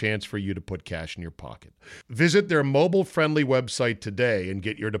another chance for you to put cash in your pocket. Visit their mobile-friendly website today and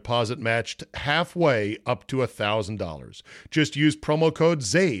get your deposit matched halfway up to $1,000. Just use promo code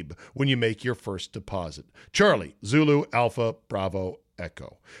ZABE when you make your first deposit. Charlie, Zulu, Alpha, Bravo,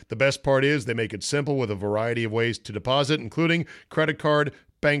 Echo. The best part is they make it simple with a variety of ways to deposit, including credit card,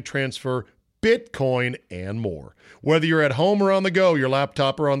 bank transfer, Bitcoin, and more. Whether you're at home or on the go, your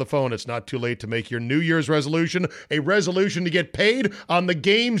laptop or on the phone, it's not too late to make your New Year's resolution a resolution to get paid on the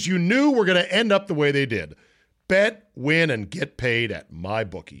games you knew were going to end up the way they did. Bet, win, and get paid at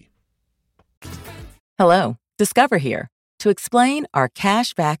MyBookie. Hello, Discover here to explain our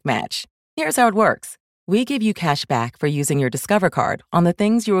cash back match. Here's how it works. We give you cash back for using your Discover card on the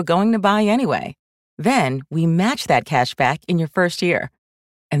things you were going to buy anyway. Then we match that cash back in your first year.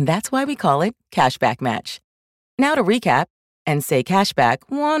 And that's why we call it Cashback Match. Now to recap and say cashback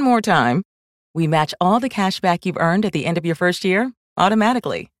one more time. We match all the cashback you've earned at the end of your first year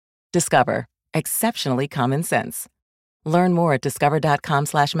automatically. Discover. Exceptionally common sense. Learn more at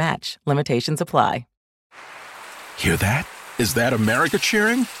discover.com/match. Limitations apply. Hear that? Is that America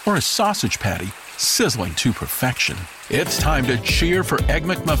cheering or a sausage patty sizzling to perfection? It's time to cheer for Egg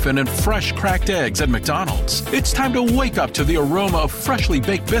McMuffin and fresh cracked eggs at McDonald's. It's time to wake up to the aroma of freshly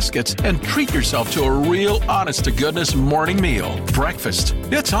baked biscuits and treat yourself to a real honest-to-goodness morning meal. Breakfast,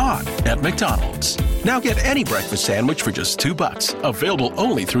 it's on at McDonald's. Now get any breakfast sandwich for just $2. Available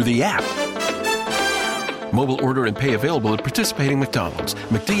only through the app. Mobile order and pay available at participating McDonald's.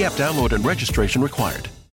 McD app download and registration required.